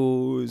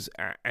reveals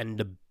and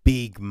the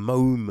big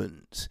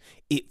moments.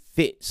 It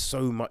fits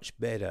so much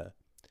better.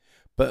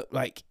 But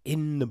like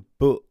in the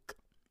book,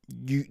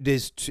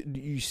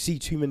 you see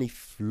too many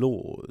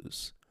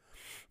flaws.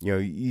 You know,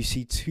 you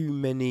see too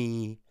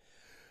many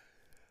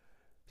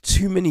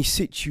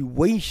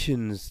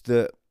situations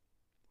that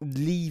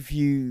leave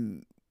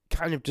you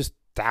kind of just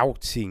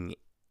doubting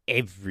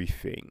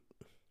everything.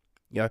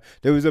 You know,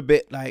 there was a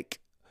bit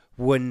like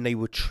when they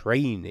were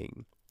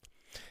training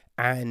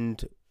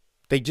and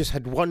they just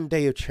had one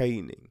day of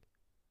training,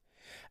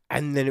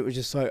 and then it was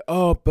just like,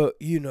 oh, but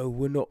you know,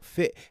 we're not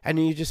fit. And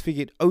then you just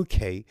figured,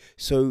 okay,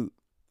 so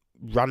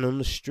run on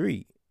the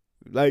street,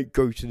 like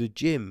go to the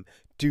gym,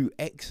 do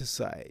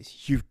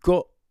exercise. You've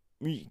got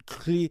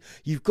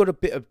a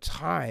bit of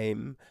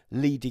time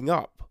leading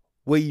up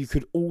where you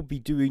could all be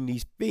doing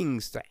these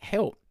things to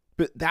help.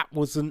 But that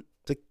wasn't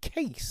the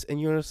case.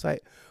 And you're just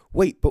like,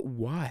 wait, but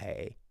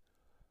why?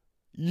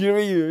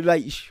 You're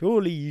like,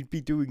 surely you'd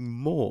be doing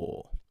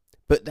more.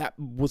 But that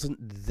wasn't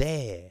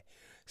there.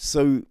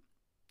 So,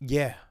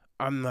 yeah,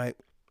 I'm like,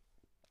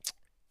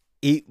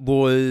 it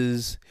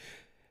was,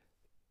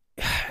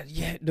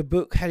 yeah, the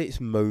book had its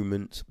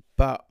moments,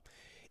 but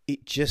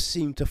it just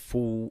seemed to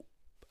fall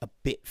a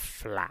bit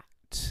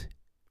flat,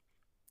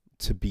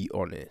 to be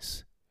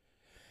honest.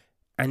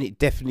 And it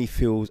definitely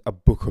feels a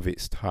book of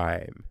its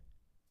time.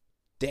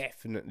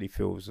 Definitely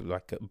feels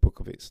like a book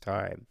of its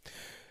time.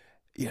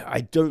 Yeah,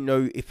 I don't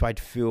know if I'd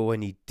feel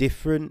any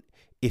different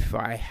if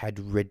I had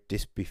read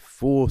this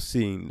before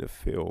seeing the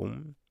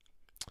film.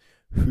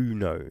 Who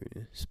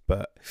knows?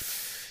 But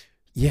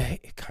yeah,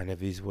 it kind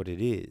of is what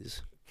it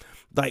is.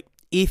 Like,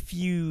 if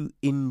you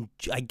enjoy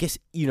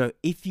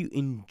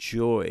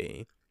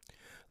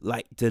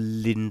like the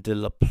Linda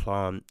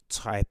LaPlante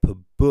type of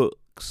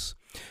books,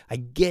 I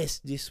guess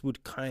this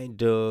would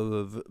kind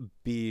of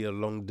be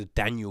along the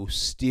Danielle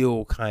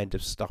Steel kind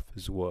of stuff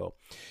as well.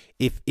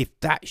 If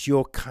that's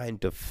your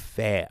kind of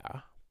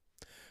fare,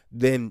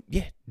 then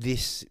yeah,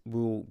 this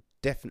will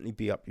definitely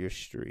be up your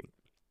street.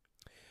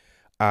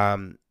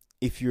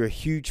 If you're a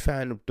huge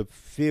fan of the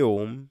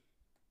film,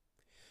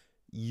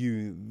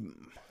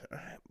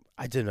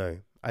 I don't know.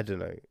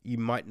 You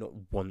might not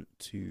want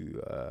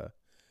to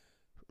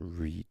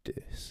read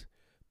this.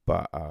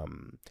 But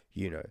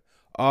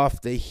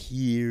after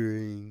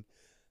hearing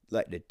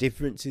like the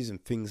differences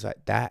and things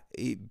like that,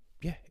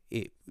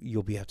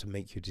 you'll be able to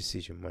make your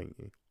decision, won't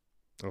you?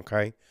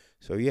 Okay,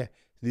 so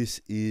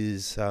this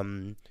is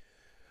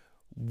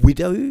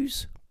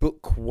Widows,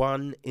 book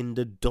 1 in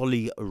the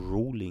Dolly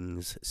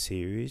Rawlings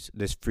series.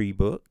 There's 3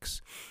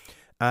 books,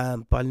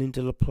 by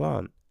Linda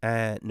LaPlante,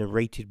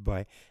 narrated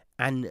by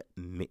Anne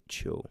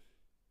Mitchell.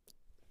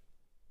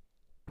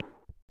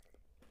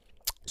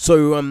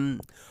 So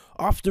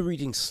after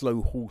reading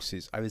Slow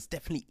Horses, I was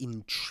definitely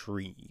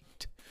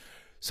intrigued.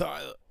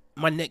 So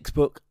my next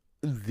book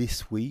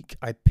this week,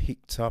 I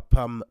picked up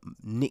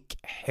Nick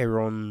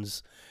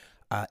Heron's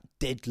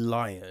Dead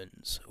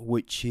Lions,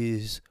 which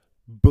is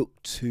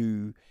book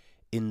 2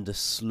 in the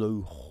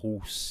Slow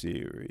Horse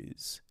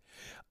series.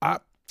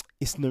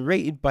 It's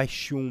narrated by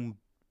Sean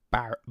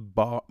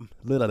Barrett,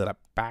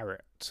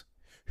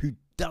 who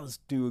does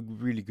do a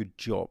really good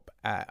job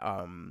at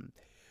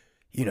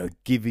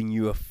giving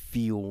you a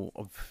feel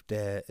of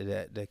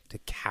the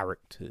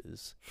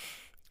characters.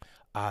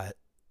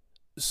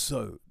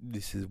 So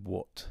this is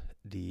what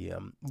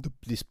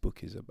this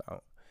book is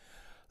about.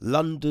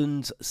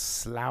 London's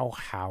Slough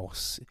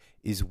House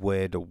is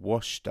where the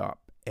washed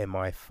up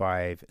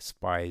MI5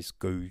 spies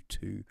go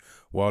to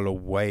while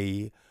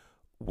away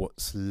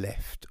what's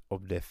left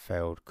of their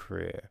failed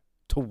career.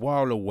 To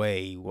while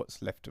away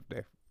what's left of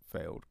their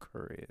failed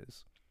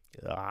careers.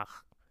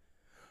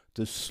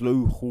 The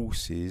Slow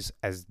Horses,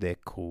 as they're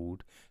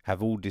called,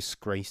 have all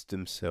disgraced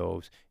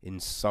themselves in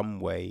some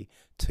way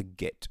to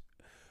get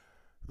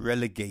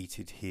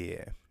relegated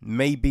here.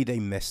 Maybe they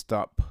messed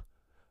up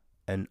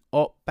and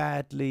up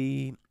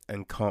badly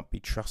and can't be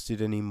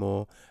trusted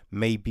anymore.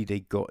 Maybe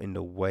they got in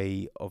the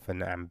way of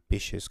an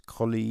ambitious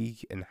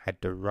colleague and had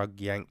the rug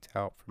yanked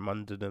out from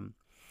under them.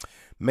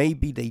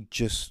 Maybe they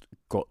just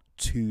got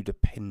too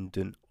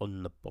dependent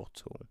on the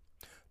bottle.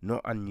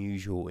 Not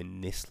unusual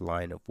in this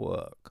line of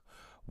work.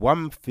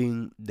 One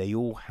thing they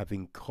all have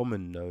in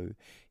common, though,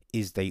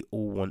 is they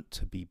all want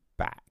to be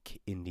back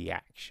in the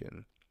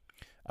action.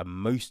 And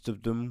most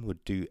of them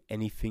would do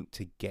anything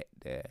to get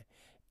there,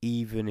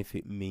 even if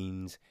it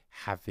means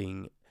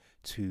having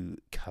to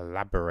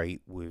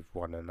collaborate with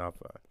one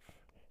another.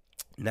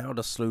 Now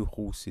the Slow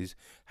Horses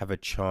have a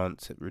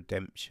chance at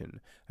redemption.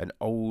 An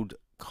old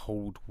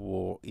Cold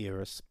War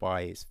era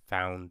spy is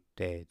found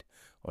dead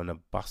on a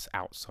bus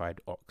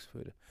outside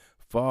Oxford,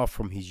 far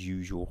from his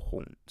usual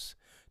haunts.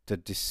 The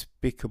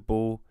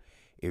despicable,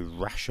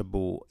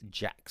 irascible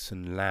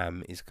Jackson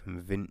Lamb is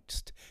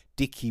convinced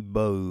Dickie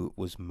Bowe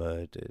was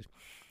murdered.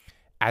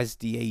 As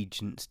the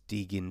agents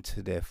dig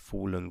into their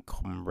fallen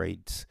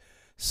comrades'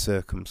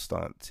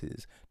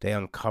 circumstances, they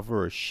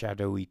uncover a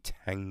shadowy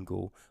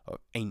tangle of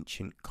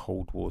ancient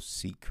Cold War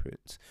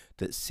secrets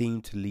that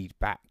seem to lead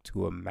back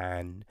to a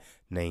man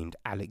named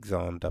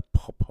Alexander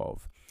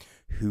Popov,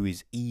 who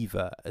is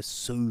either a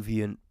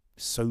Soviet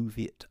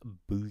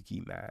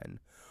boogeyman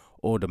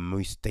or the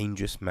most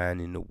dangerous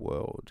man in the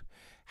world.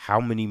 How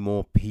many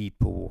more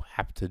people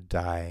have to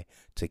die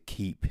to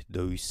keep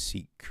those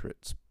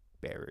secrets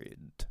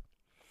buried?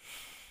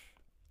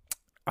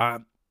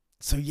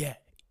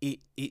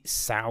 It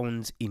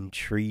sounds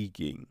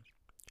intriguing.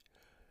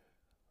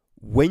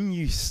 When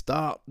you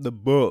start the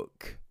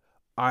book,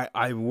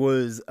 I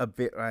was a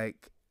bit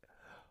like,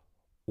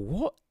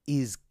 what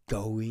is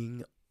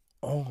going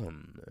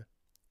on?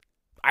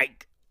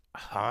 Like,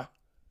 huh?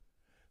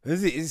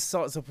 It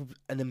starts off with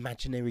an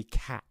imaginary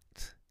cat.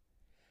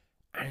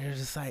 And you're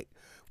just like,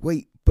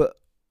 wait, but,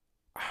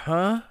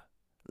 huh?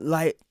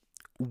 Like,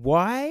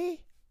 why?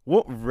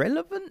 What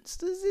relevance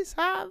does this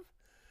have?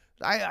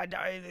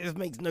 This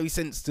makes no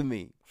sense to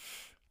me.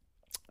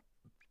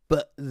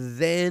 But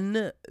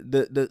then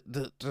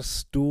the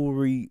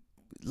story,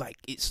 like,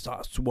 it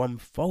starts to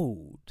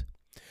unfold.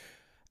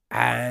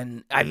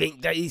 And I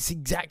think that it's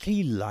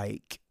exactly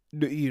like,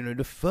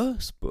 the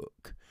first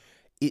book.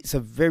 It's a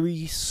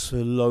very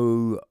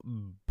slow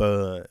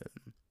burn.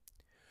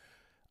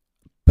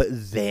 But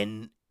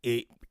then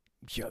it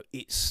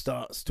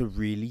starts to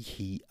really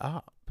heat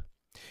up.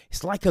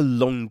 It's like a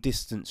long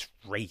distance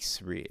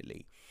race,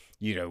 really.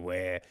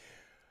 Where,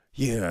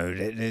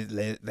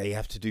 they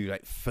have to do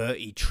like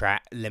 30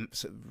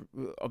 lengths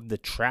of the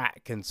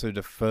track. And so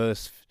the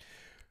first,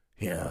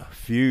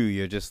 few,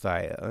 you're just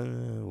like,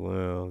 oh,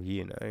 well,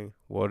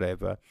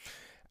 whatever.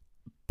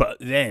 But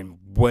then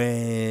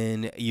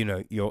when,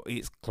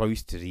 it's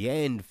close to the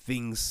end,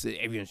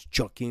 everyone's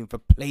jockeying for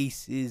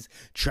places,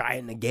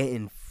 trying to get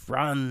in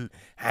front,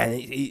 and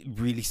it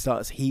really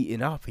starts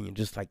heating up, and you're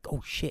just like,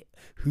 oh shit,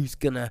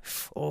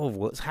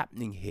 what's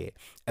happening here?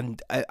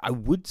 And I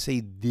would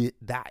say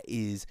that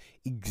is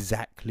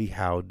exactly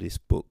how this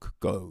book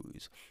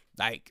goes.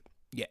 Like,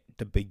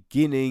 the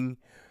beginning,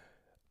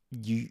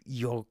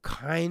 you're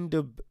kind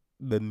of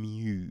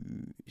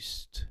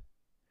bemused.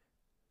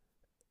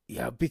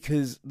 Yeah,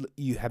 because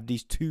you have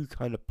these two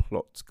kind of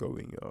plots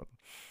going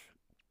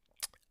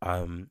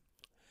on.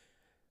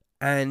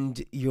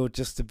 And you're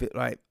just a bit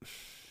like,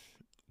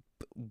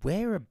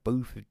 where are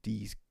both of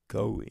these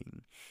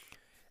going?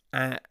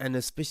 and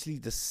especially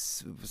the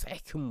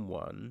second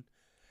one,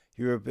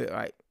 you're a bit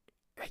like,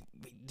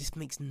 this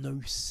makes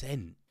no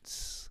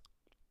sense.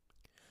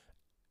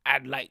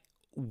 And like,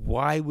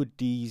 why would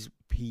these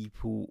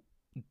people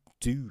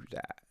do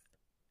that?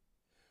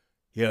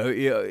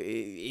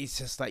 It's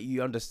just like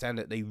you understand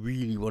that they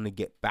really want to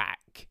get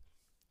back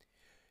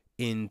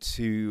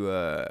into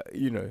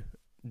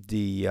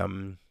the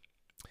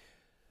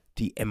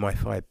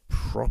MI5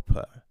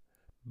 proper,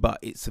 but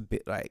it's a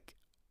bit like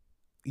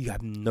you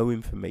have no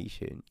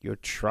information. You're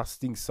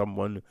trusting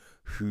someone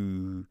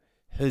who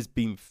has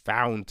been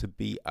found to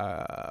be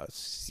a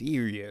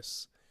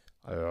serious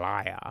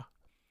liar.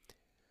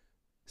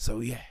 So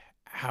yeah,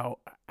 how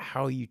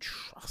are you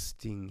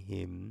trusting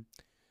him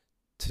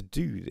to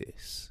do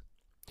this?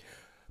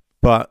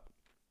 But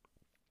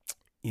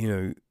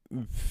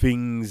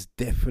things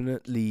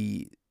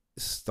definitely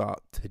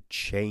start to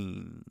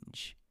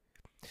change.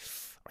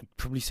 I'd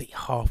probably say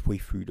halfway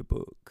through the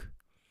book.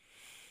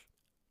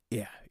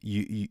 Yeah,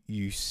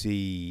 you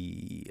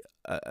see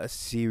a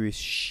serious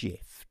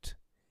shift,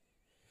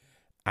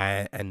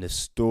 and the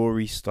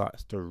story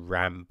starts to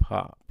ramp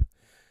up,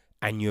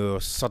 and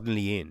you're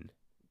suddenly in.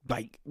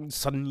 Like,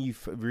 suddenly you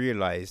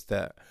realize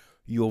that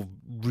you're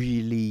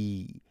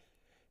really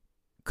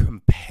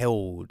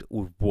compelled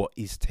with what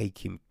is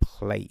taking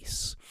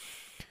place,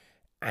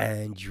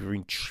 and you're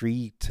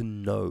intrigued to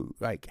know,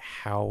 like,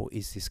 how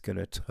is this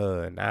gonna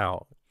turn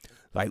out?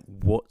 Like,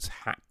 what's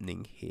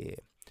happening here?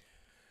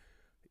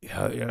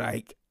 You're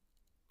like,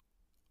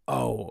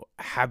 oh,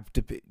 have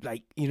the,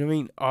 like, you know what I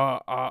mean?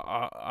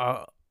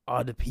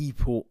 Are the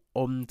people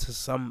onto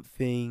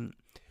something?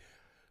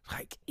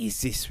 Like,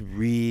 is this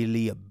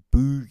really a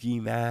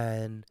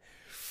boogeyman?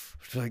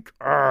 It's like,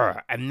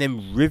 and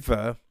then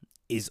River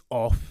is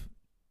off,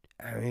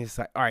 and it's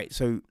like, all right,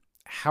 so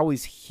how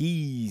is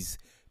his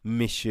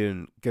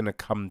mission gonna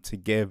come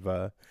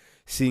together,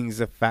 seeing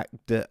the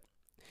fact that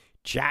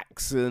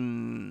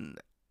Jackson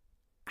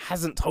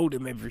hasn't told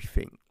him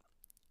everything?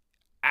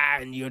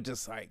 And you're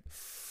just like,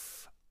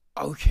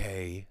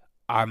 okay,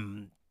 how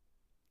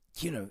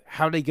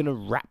are they gonna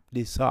wrap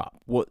this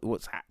up?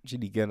 What's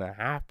actually gonna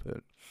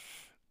happen?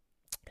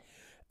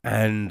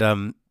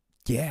 And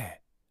yeah,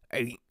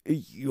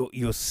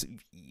 you're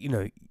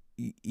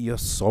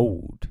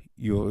sold.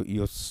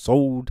 You're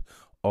sold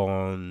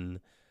on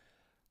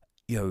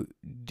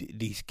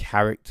these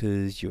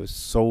characters. You're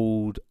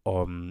sold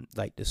on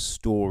like the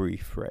story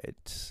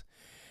threads,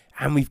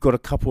 and we've got a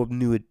couple of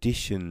new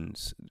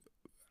additions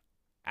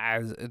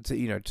as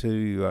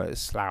to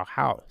Slough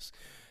House,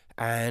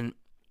 and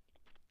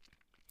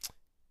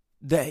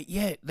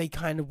they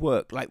kind of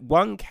work. Like,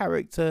 one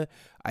character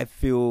I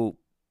feel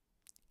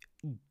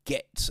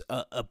gets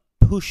a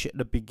push at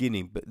the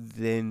beginning, but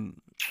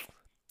then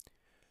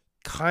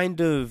kind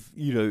of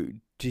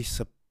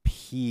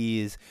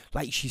disappears.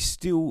 Like, she's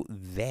still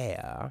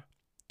there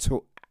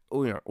to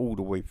all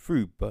the way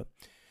through, but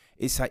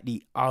it's like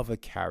the other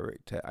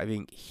character. I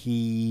think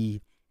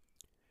he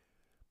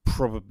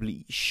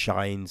probably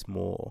shines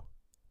more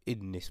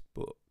in this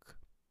book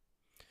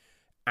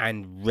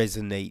and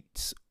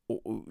resonates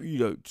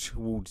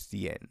towards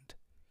the end.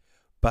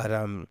 But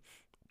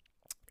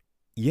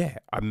yeah,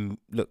 I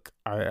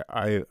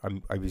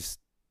was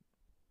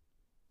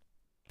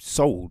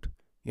sold.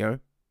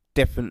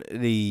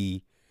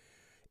 Definitely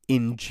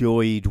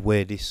enjoyed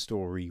where this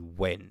story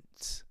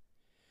went,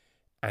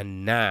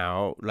 and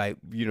now, like,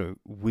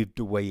 with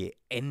the way it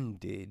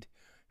ended,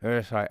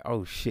 it's like,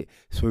 oh shit,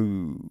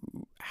 so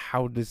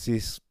how does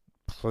this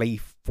play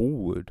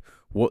forward?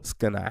 What's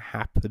gonna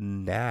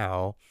happen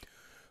now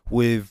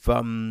with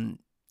Webb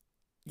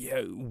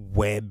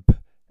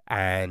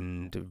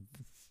and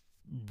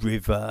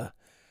River,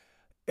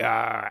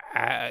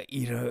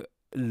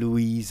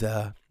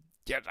 Louisa?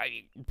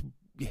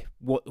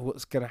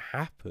 What's gonna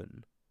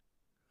happen?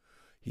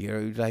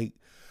 Like,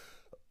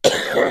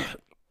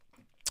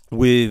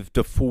 with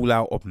the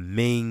fallout of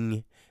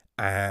Ming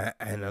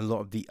and a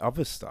lot of the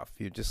other stuff,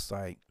 you're just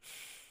like,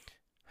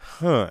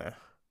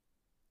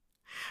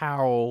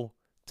 how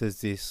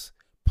does this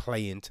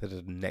play into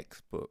the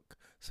next book?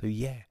 So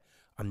yeah,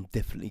 I'm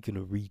definitely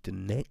gonna read the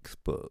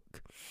next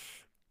book.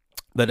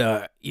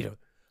 But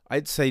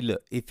I'd say,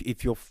 look,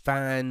 if you're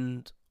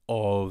fan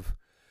of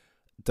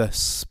the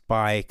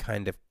spy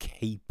kind of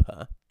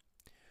caper,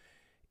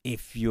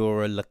 if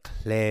you're a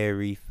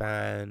Leclerc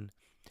fan,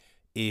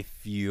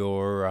 if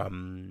you're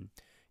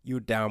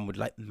down with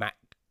like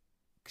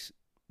Max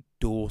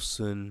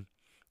Dawson,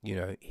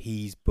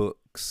 his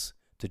books,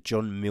 the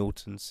John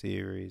Milton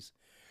series,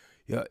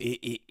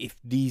 if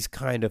these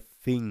kind of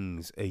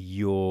things are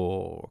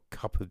your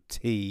cup of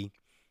tea,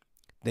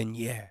 then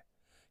yeah,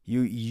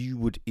 you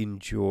would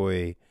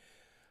enjoy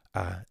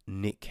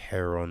Nick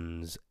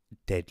Heron's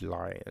Dead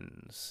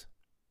Lions.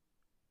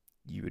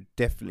 You would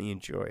definitely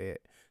enjoy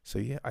it. So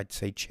yeah, I'd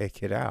say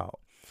check it out.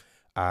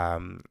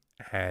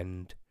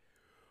 And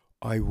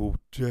I will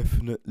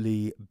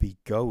definitely be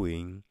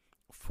going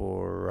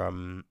for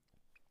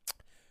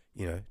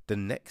the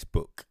next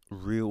book,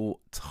 Real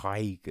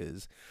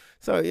Tigers.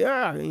 So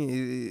yeah, I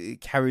mean,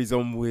 it carries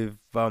on with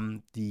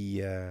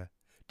the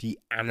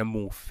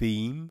animal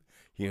theme.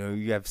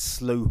 You have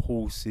slow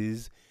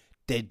horses,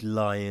 dead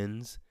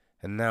lions,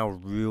 and now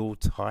real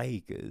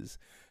tigers.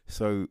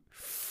 So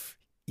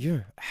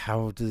yeah,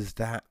 how does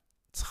that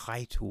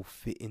title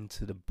fit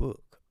into the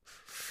book?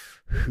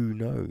 Who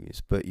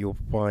knows? But you'll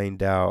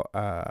find out.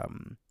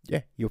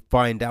 You'll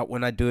find out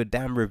when I do a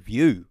damn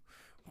review,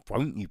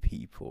 won't you,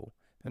 people?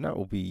 And that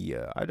will be,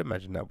 I'd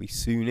imagine that'll be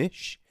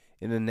soonish,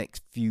 in the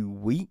next few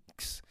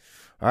weeks.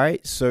 All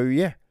right, so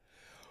yeah,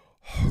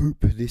 hope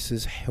this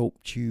has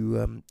helped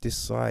you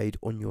decide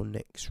on your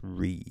next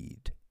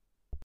read.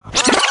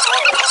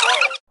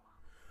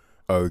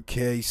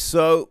 Okay,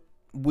 so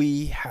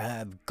we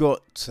have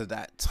got to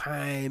that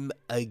time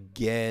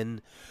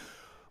again.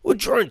 We're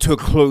drawing to a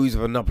close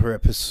of another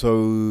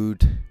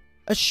episode,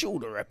 a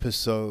shorter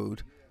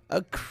episode,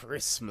 a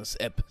Christmas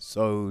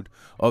episode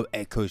of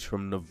Echoes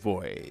from the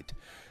Void.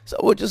 So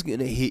we're just going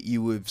to hit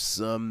you with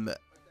some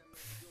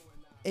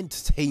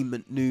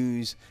entertainment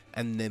news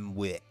and then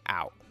we're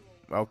out.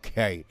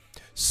 Okay,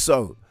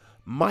 so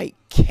Mike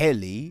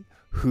Kelly,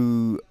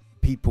 who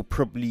people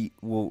probably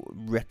will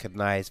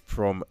recognize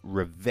from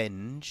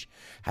Revenge,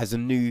 has a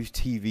new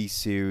TV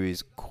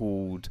series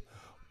called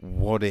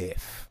What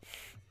If?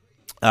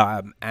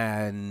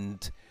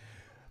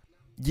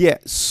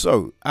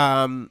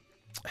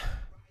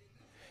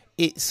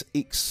 It's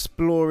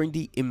exploring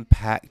the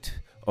impact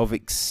of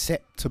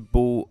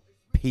acceptable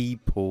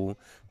people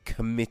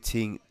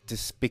committing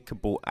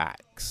despicable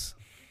acts.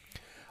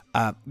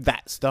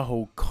 That's the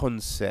whole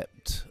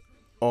concept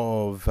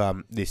of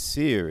this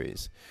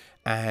series,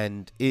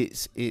 and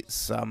it's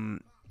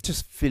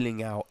just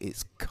filling out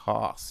its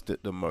cast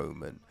at the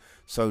moment.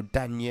 So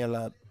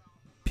Daniela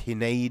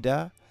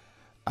Pineda,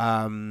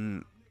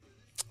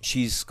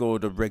 she's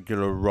scored a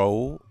regular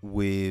role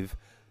with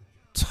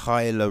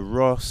Tyler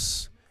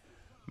Ross,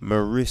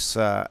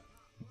 Marissa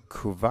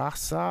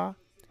Kuvasa,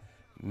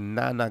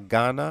 Nana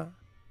Gana,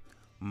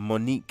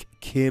 Monique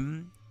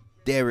Kim,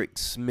 Derek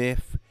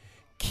Smith,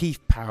 Keith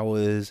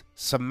Powers,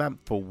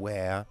 Samantha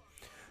Ware,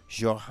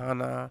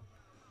 Johanna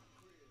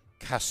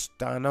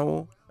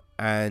Castano,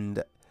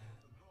 and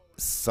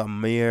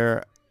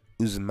Samir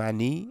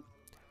Usmani.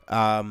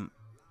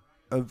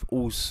 Have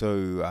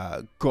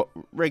also got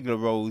regular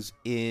roles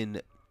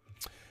in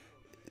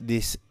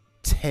this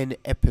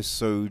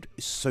 10-episode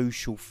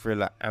social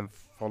thriller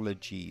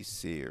anthology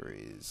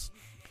series.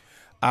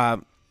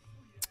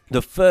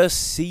 The first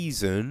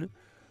season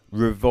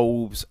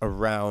revolves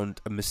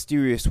around a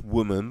mysterious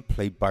woman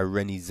played by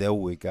Renée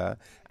Zellweger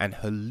and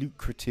her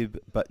lucrative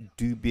but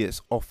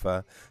dubious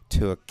offer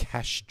to a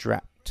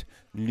cash-strapped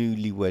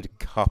newlywed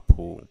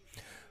couple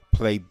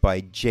played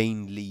by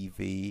Jane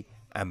Levy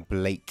and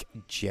Blake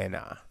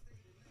Jenner.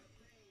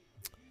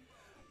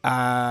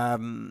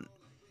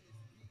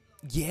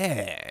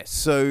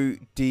 So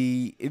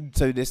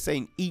they're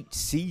saying each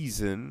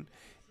season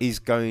is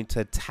going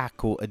to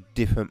tackle a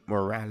different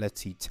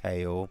morality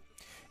tale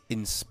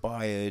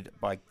inspired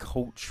by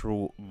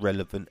cultural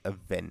relevant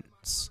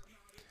events.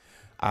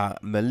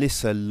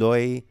 Melissa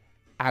Loy,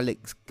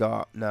 Alex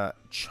Gartner,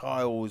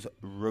 Charles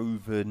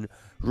Roven,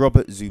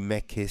 Robert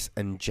Zemeckis,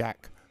 and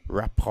Jack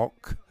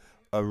Rapok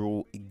are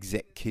all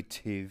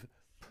executive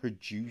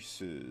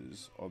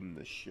producers on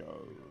the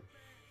show.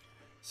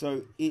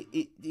 So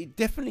it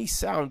definitely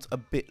sounds a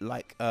bit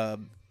like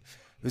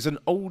there's an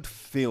old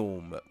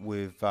film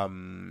with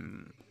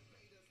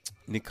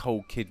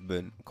Nicole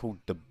Kidman called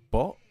The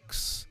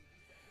Box.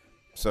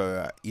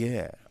 So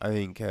I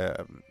think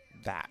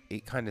that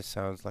it kind of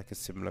sounds like a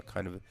similar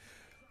kind of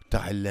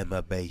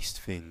dilemma based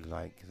thing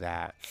like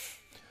that.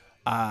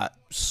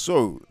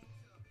 So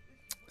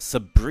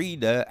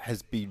Sabrina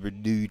has been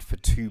renewed for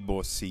 2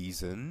 more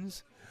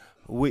seasons,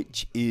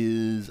 which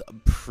is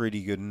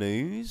pretty good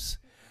news.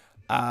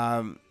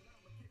 I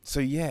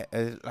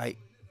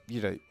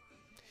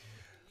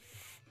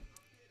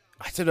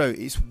don't know,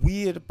 it's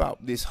weird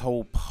about this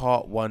whole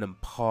part 1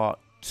 and part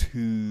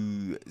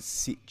 2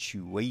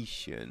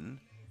 situation,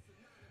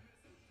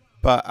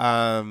 but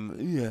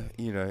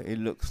it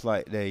looks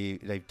like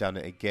they've done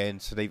it again.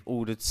 So they've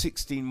ordered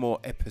 16 more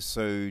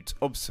episodes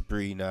of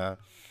Sabrina,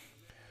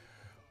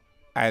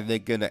 and they're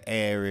gonna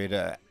air it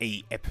at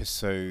 8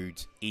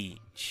 episodes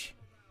each.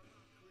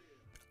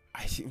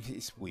 I think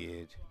it's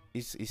weird.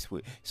 It's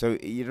weird. So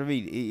you know what I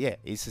mean?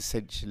 It's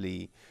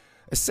essentially,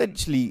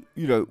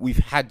 we've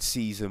had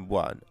season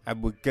 1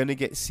 and we're gonna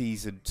get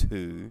season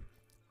 2.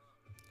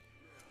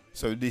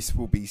 So this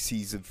will be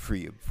season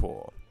 3 and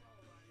 4,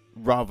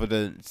 rather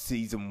than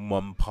season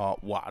 1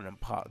 part 1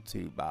 and part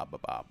 2. Blah blah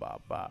blah blah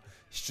blah.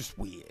 It's just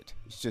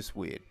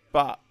weird.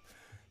 But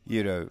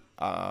the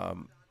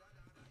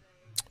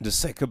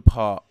second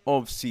part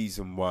of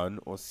season 1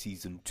 or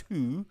season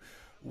 2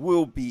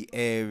 will be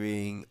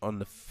airing on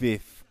the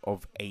 5th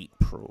of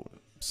April.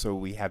 So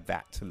we have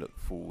that to look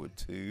forward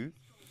to.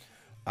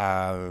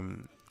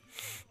 And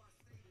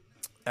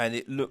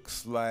it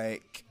looks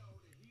like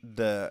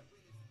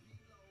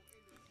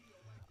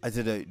I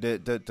don't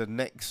know. The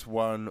next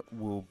one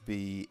will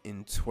be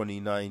in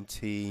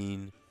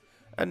 2019,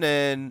 and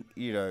then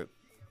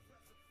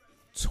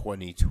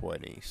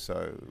 2020.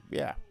 So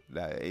yeah,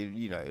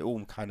 it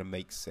all kind of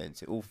makes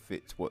sense. It all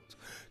fits what's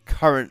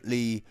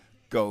currently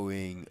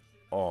going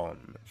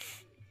on.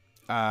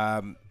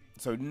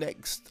 So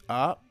next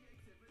up,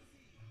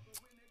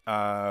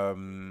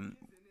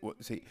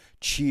 what's it?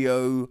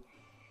 Chio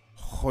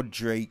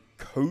Hodre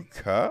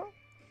Coker,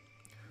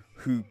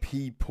 who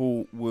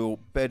people will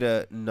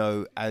better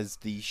know as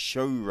the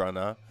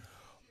showrunner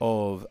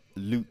of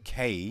Luke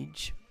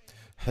Cage,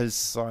 has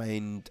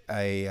signed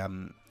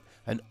an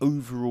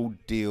overall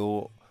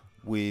deal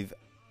with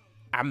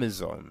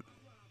Amazon.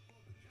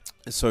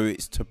 So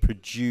it's to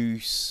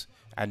produce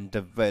and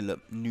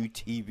develop new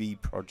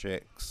TV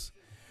projects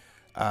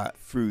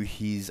through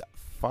his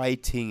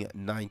Fighting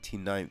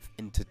 99th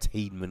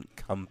Entertainment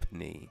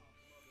Company.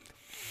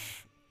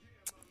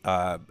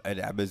 And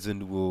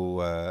Amazon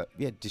will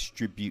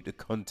distribute the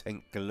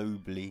content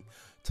globally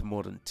to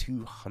more than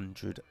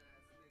 200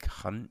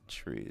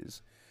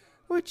 countries,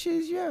 which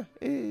is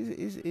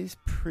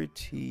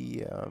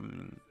pretty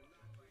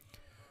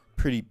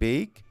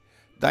big.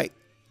 Like,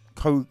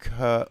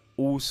 Coker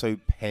also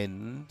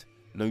penned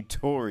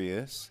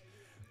Notorious,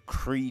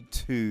 Creed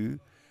 2,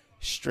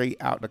 Straight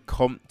Outta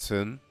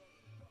Compton,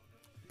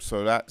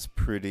 so that's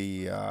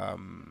pretty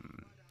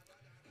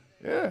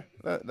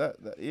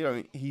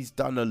he's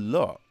done a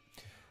lot,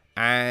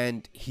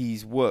 and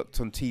he's worked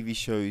on TV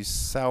shows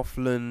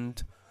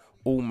Southland,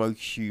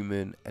 Almost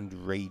Human,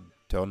 and Ray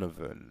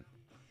Donovan.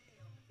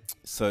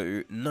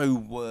 So no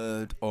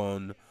word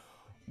on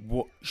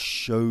what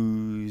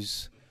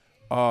shows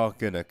are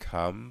gonna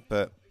come,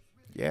 but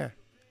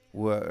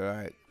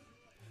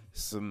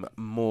some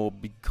more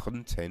big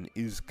content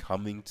is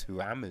coming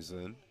to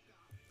Amazon.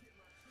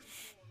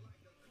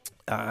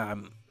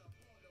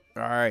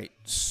 Alright,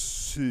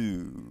 so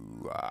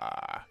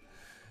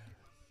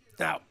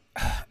now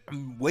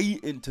I'm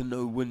waiting to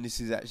know when this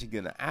is actually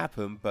going to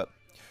happen, but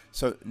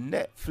so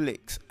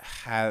Netflix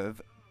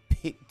have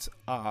picked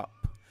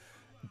up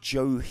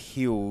Joe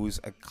Hill's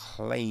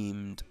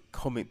acclaimed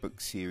comic book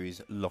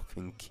series Lock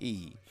and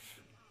Key.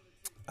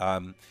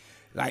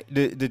 Like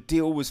the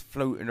deal was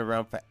floating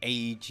around for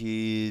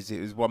ages.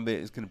 It was one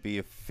minute it's going to be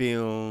a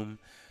film.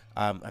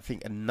 I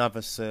think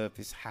another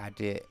service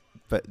had it,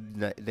 but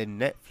then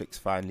Netflix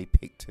finally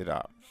picked it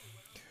up.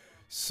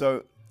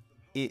 So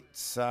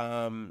it's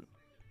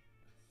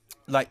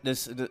like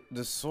this.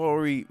 The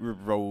story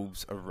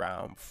revolves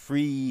around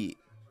three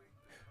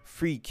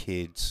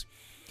kids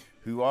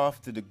who,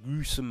 after the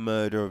gruesome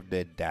murder of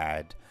their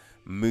dad,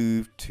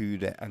 moved to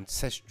their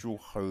ancestral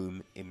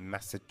home in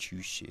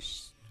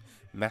Massachusetts,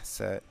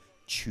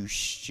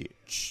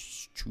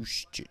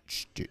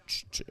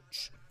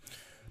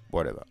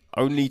 whatever,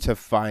 only to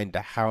find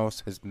the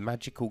house has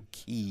magical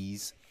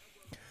keys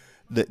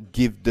that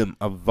give them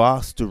a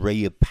vast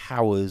array of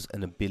powers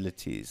and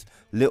abilities.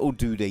 Little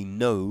do they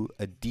know,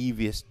 a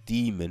devious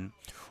demon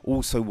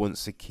also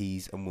wants the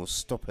keys and will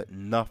stop at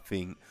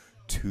nothing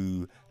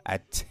to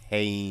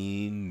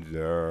attain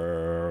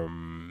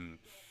them.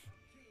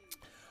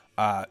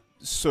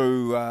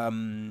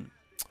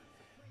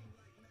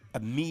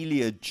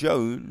 Amelia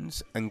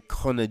Jones and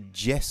Connor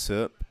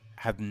Jessup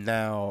have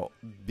now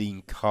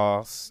been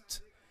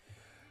cast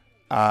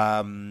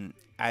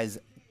as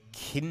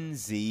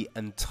Kinsey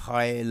and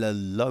Tyler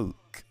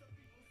Loke.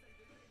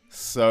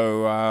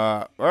 So,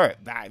 alright,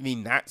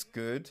 that's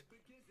good,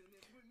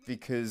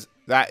 because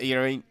that,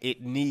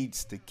 it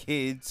needs the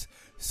kids.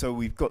 So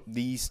we've got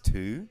these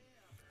two.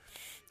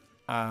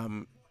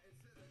 But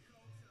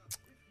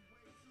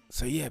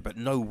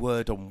no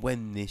word on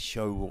when this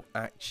show will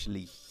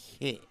actually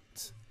hit.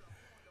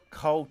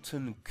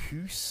 Carlton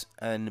Cuse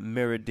and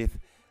Meredith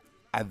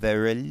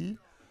Averill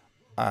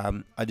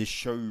are the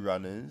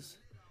showrunners,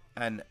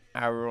 and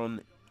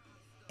Aaron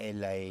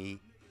L.A.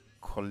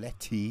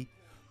 Coletti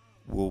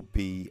will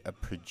be a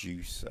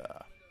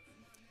producer.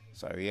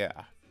 So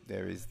yeah,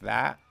 there is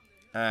that.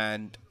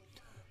 And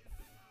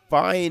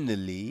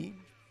finally,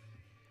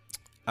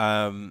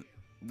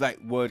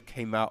 word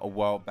came out a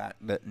while back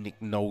that Nick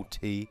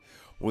Nolte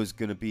was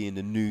going to be in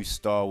the new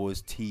Star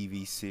Wars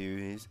TV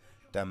series,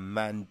 The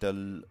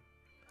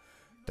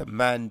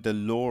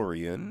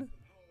Mandalorian.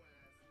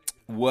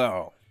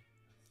 Well,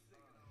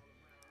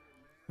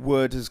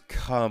 word has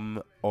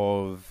come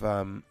of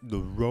the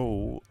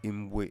role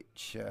in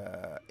which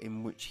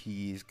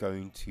he is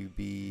going to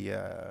be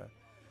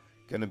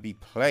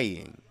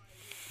playing.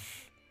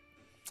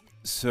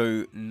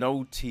 So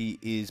Nolte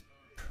is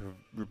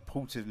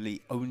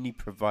reportedly only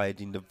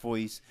providing the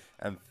voice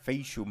and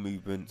facial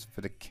movements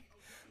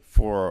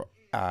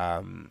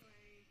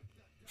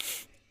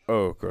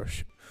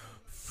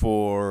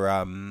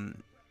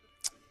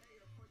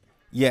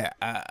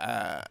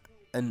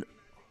an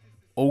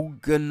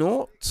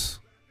Organaut.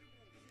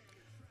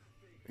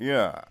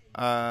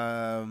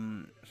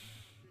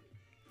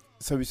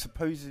 So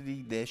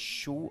supposedly they're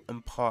short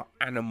and part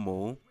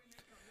animal.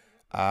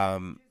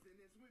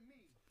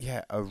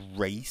 A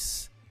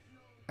race,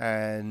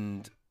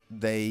 and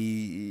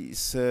they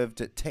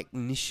served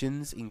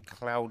technicians in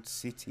Cloud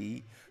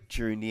City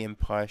during the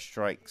Empire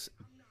Strikes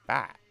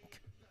Back.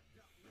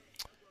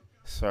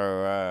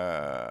 So,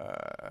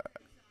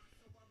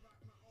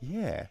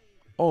 yeah,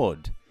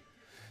 odd.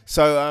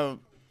 So,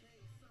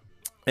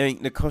 I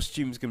think the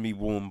costume's going to be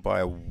worn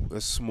by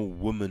a small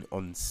woman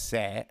on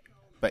set.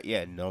 But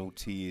yeah,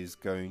 Nolte is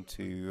going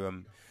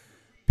to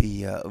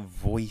be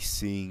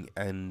voicing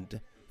and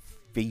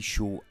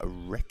facial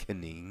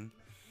reckoning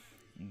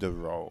the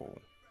role.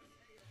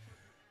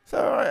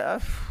 So,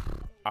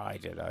 I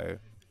don't know.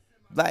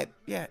 Like,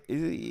 yeah,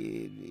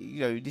 you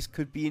know, this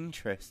could be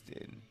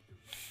interesting.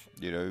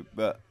 You know,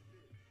 but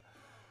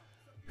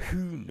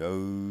who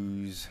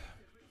knows?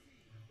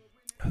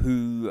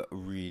 Who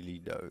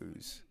really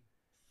knows?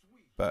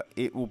 But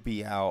it will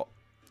be out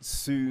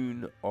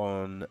soon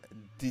on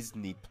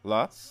Disney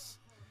Plus.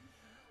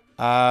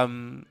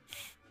 So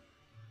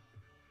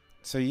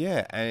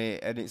yeah,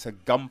 and it's a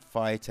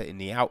gunfighter in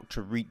the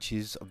outer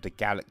reaches of the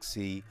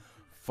galaxy,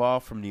 far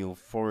from the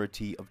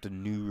authority of the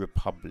New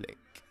Republic.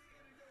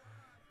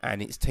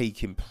 And it's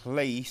taking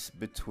place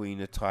between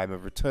the time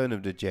of Return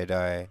of the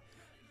Jedi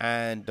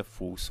and The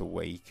Force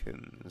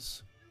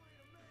Awakens.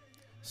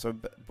 So,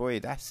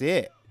 boy, that's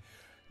it.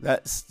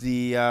 That's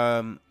the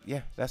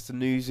that's the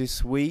news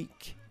this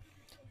week.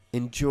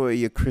 Enjoy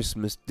your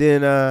Christmas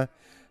dinner.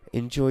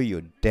 Enjoy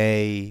your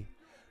day.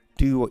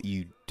 Do what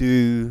you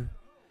do.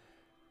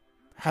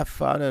 Have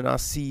fun, and I'll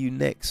see you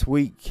next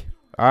week.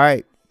 All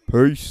right,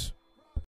 peace.